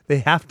sequel. They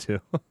have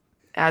to.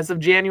 As of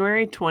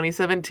January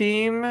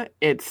 2017,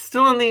 it's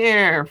still in the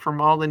air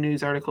from all the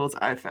news articles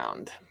I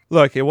found.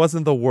 Look, it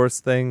wasn't the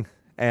worst thing,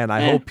 and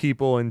I hope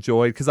people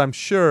enjoyed, because I'm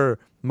sure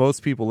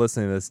most people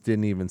listening to this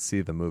didn't even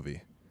see the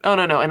movie. Oh,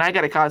 no, and I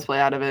got a cosplay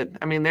out of it.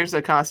 I mean, there's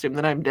a costume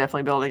that I'm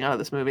definitely building out of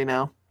this movie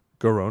now.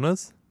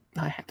 Goronas?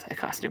 I have that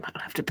costume. I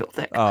don't have to build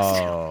that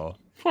costume. Oh.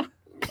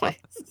 Please.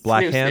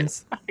 Black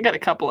Hands? I got a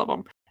couple of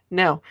them.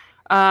 No.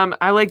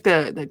 I like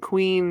the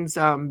Queen's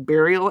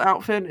burial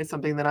outfit. It's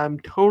something that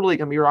I'm totally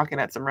going to be rocking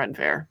at some Ren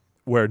Fair.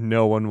 Where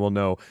no one will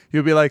know.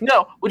 You'll be like...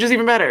 No, which is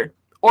even better.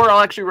 Or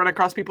I'll actually run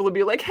across people and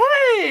be like,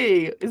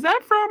 hey, is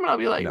that from? And I'll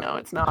be like, no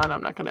it's not.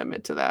 I'm not going to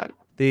admit to that.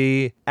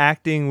 The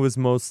acting was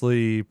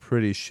mostly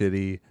pretty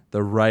shitty.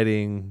 The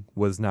writing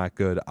was not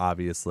good,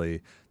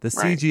 obviously. The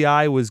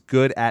CGI was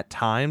good at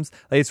times.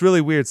 Like, it's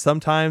really weird.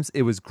 Sometimes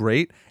it was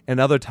great, and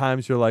other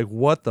times you're like,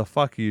 what the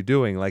fuck are you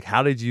doing? Like,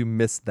 how did you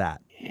miss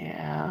that?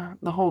 Yeah,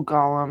 the whole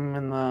golem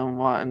and the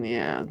one,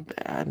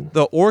 bad.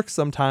 The orcs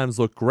sometimes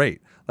look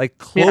great. Like,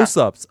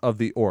 close-ups of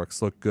the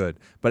orcs look good.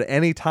 But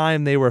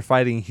anytime they were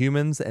fighting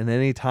humans and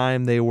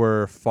anytime they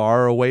were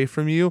far away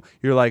from you,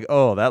 you're like,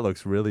 oh, that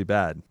looks really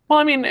bad. Well,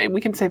 I mean, we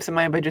can save some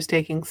money by just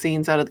taking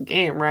scenes out of the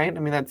game, right? I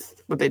mean, that's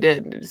what they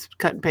did. Just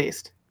cut and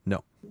paste.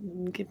 No.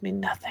 Give me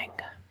nothing.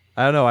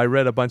 I don't know. I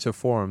read a bunch of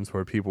forums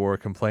where people were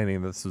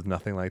complaining this was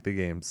nothing like the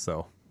games,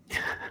 so.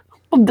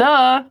 Well,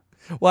 duh.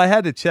 Well, I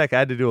had to check. I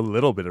had to do a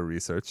little bit of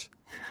research.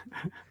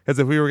 Because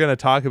if we were going to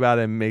talk about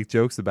it and make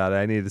jokes about it,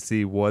 I needed to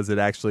see, was it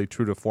actually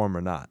true to form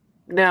or not?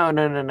 No.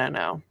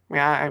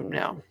 Yeah,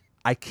 no.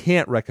 I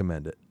can't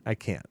recommend it. I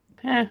can't.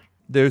 Eh.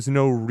 There's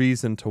no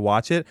reason to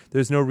watch it.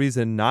 There's no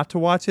reason not to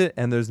watch it.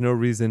 And there's no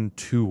reason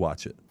to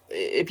watch it.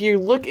 If you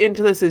look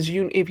into this if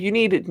you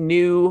need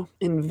new,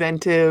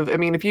 inventive, I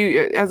mean,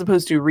 as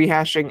opposed to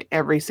rehashing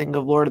every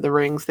single Lord of the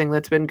Rings thing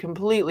that's been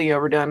completely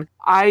overdone,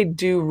 I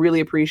do really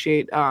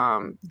appreciate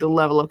the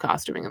level of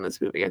costuming in this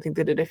movie. I think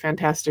they did a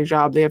fantastic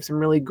job. They have some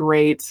really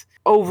great,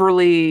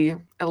 overly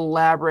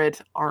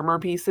elaborate armor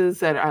pieces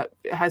that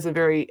has a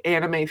very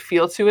anime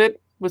feel to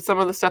it with some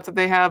of the stuff that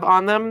they have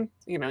on them.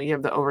 You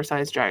have the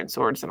oversized giant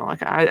swords and all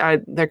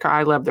that.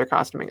 I love their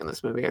costuming in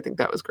this movie. I think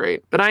that was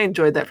great. But I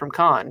enjoyed that from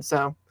Khan,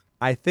 so...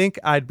 I think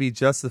I'd be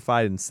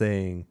justified in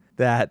saying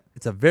that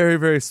it's a very,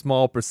 very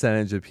small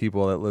percentage of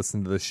people that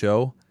listen to the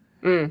show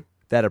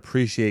that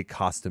appreciate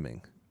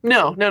costuming.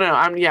 No.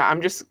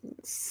 I'm just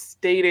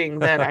stating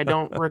that I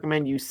don't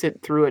recommend you sit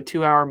through a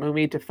 2-hour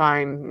movie to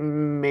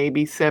find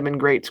maybe 7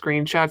 great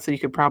screenshots that you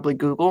could probably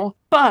Google.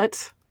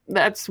 But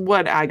that's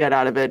what I got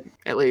out of it,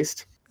 at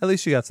least. At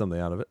least you got something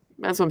out of it.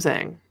 That's what I'm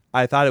saying.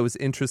 I thought it was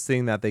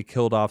interesting that they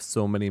killed off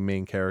so many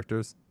main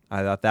characters.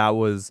 I thought that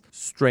was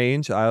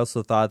strange. I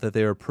also thought that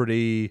they were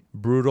pretty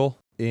brutal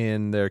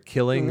in their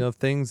killing of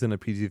things in a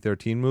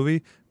PG-13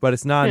 movie, but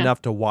it's not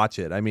enough to watch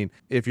it. I mean,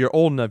 if you're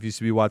old enough, you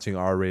should be watching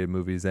R-rated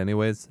movies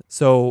anyways.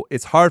 So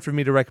it's hard for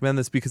me to recommend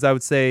this because I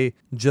would say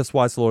just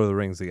watch The Lord of the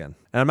Rings again.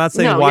 And I'm not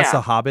saying watch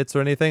The Hobbits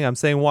or anything. I'm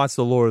saying watch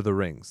The Lord of the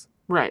Rings.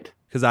 Right.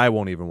 Because I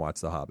won't even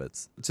watch The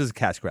Hobbits. It's just a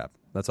cash grab.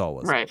 That's all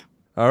it was. Right.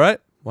 All right.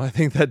 Well, I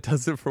think that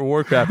does it for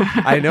Warcraft.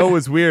 I know it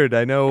was weird.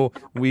 I know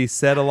we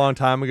said a long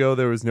time ago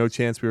there was no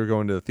chance we were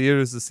going to the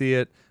theaters to see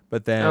it,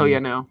 But then,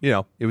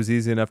 it was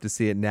easy enough to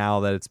see it now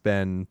that it's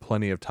been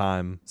plenty of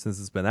time since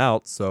it's been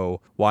out.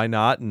 So why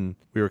not? And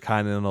we were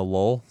kind of in a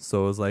lull.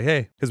 So it was like,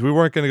 hey, because we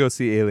weren't going to go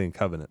see Alien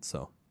Covenant.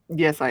 So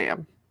yes, I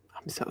am.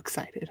 I'm so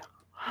excited.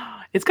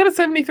 It's got a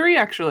 73,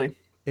 actually.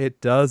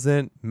 It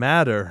doesn't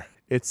matter.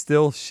 It's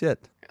still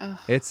shit.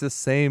 It's the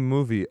same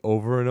movie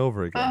over and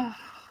over again.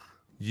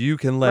 You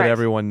can let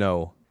everyone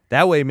know.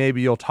 That way,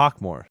 maybe you'll talk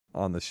more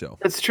on the show.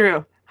 That's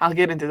true. I'll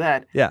get into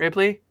that. Yeah.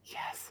 Ripley?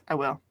 Yes, I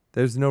will.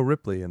 There's no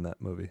Ripley in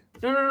that movie.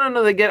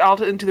 No. They get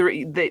all into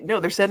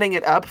they're setting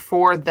it up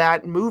for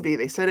that movie.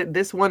 They said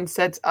this one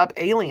sets up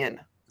Alien.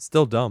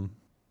 Still dumb.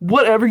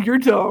 Whatever, you're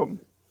dumb.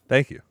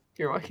 Thank you.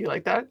 You're lucky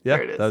like that? Yeah,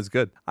 there it is. That was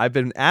good. I've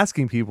been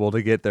asking people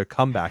to get their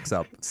comebacks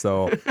up,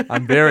 so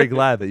I'm very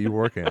glad that you're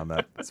working on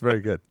that. It's very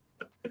good.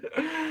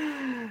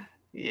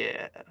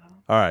 Yeah.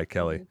 All right,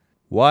 Kelly.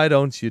 Why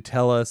don't you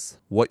tell us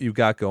what you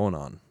got going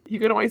on? You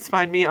can always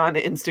find me on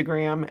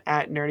Instagram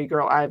at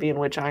NerdyGirlIvy, in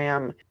which I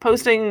am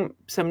posting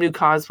some new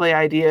cosplay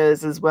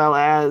ideas as well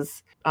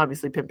as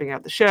obviously pimping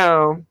out the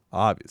show.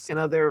 Obviously. And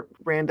other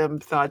random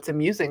thoughts and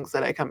musings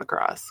that I come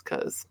across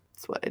because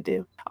that's what I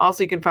do.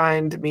 Also, you can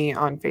find me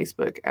on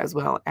Facebook as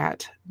well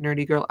at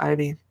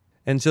NerdyGirlIvy.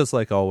 And just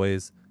like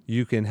always,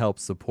 you can help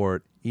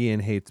support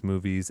Ian Hates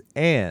Movies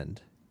and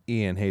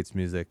Ian Hates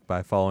Music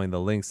by following the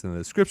links in the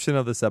description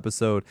of this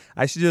episode.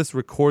 I should just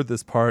record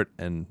this part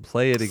and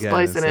play it again.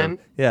 Splice it in.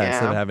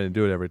 Instead of having to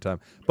do it every time.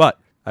 But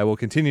I will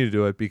continue to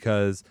do it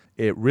because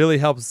it really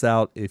helps us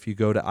out if you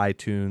go to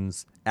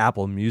iTunes,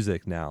 Apple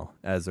Music now,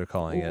 as they're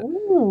calling it.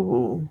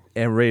 Ooh.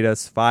 And rate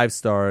us 5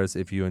 stars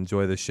if you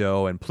enjoy the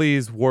show. And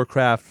please,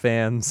 Warcraft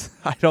fans,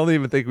 I don't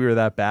even think we were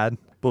that bad.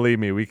 Believe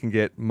me, we can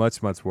get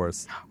much, much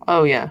worse.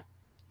 Oh, yeah.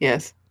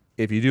 Yes.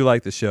 If you do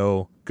like the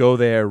show, go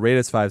there, rate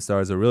us 5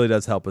 stars. It really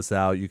does help us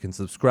out. You can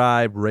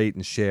subscribe, rate,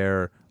 and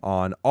share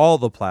on all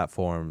the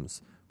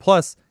platforms.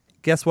 Plus,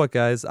 guess what,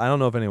 guys? I don't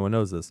know if anyone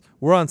knows this.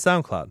 We're on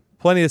SoundCloud.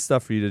 Plenty of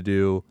stuff for you to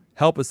do.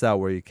 Help us out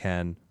where you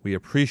can. We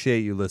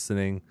appreciate you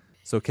listening.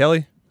 So,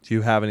 Kelly, do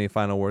you have any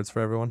final words for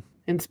everyone?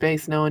 In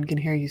space, no one can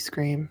hear you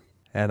scream.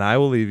 And I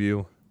will leave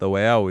you the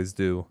way I always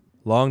do.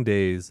 Long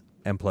days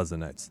and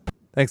pleasant nights.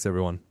 Thanks,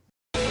 everyone.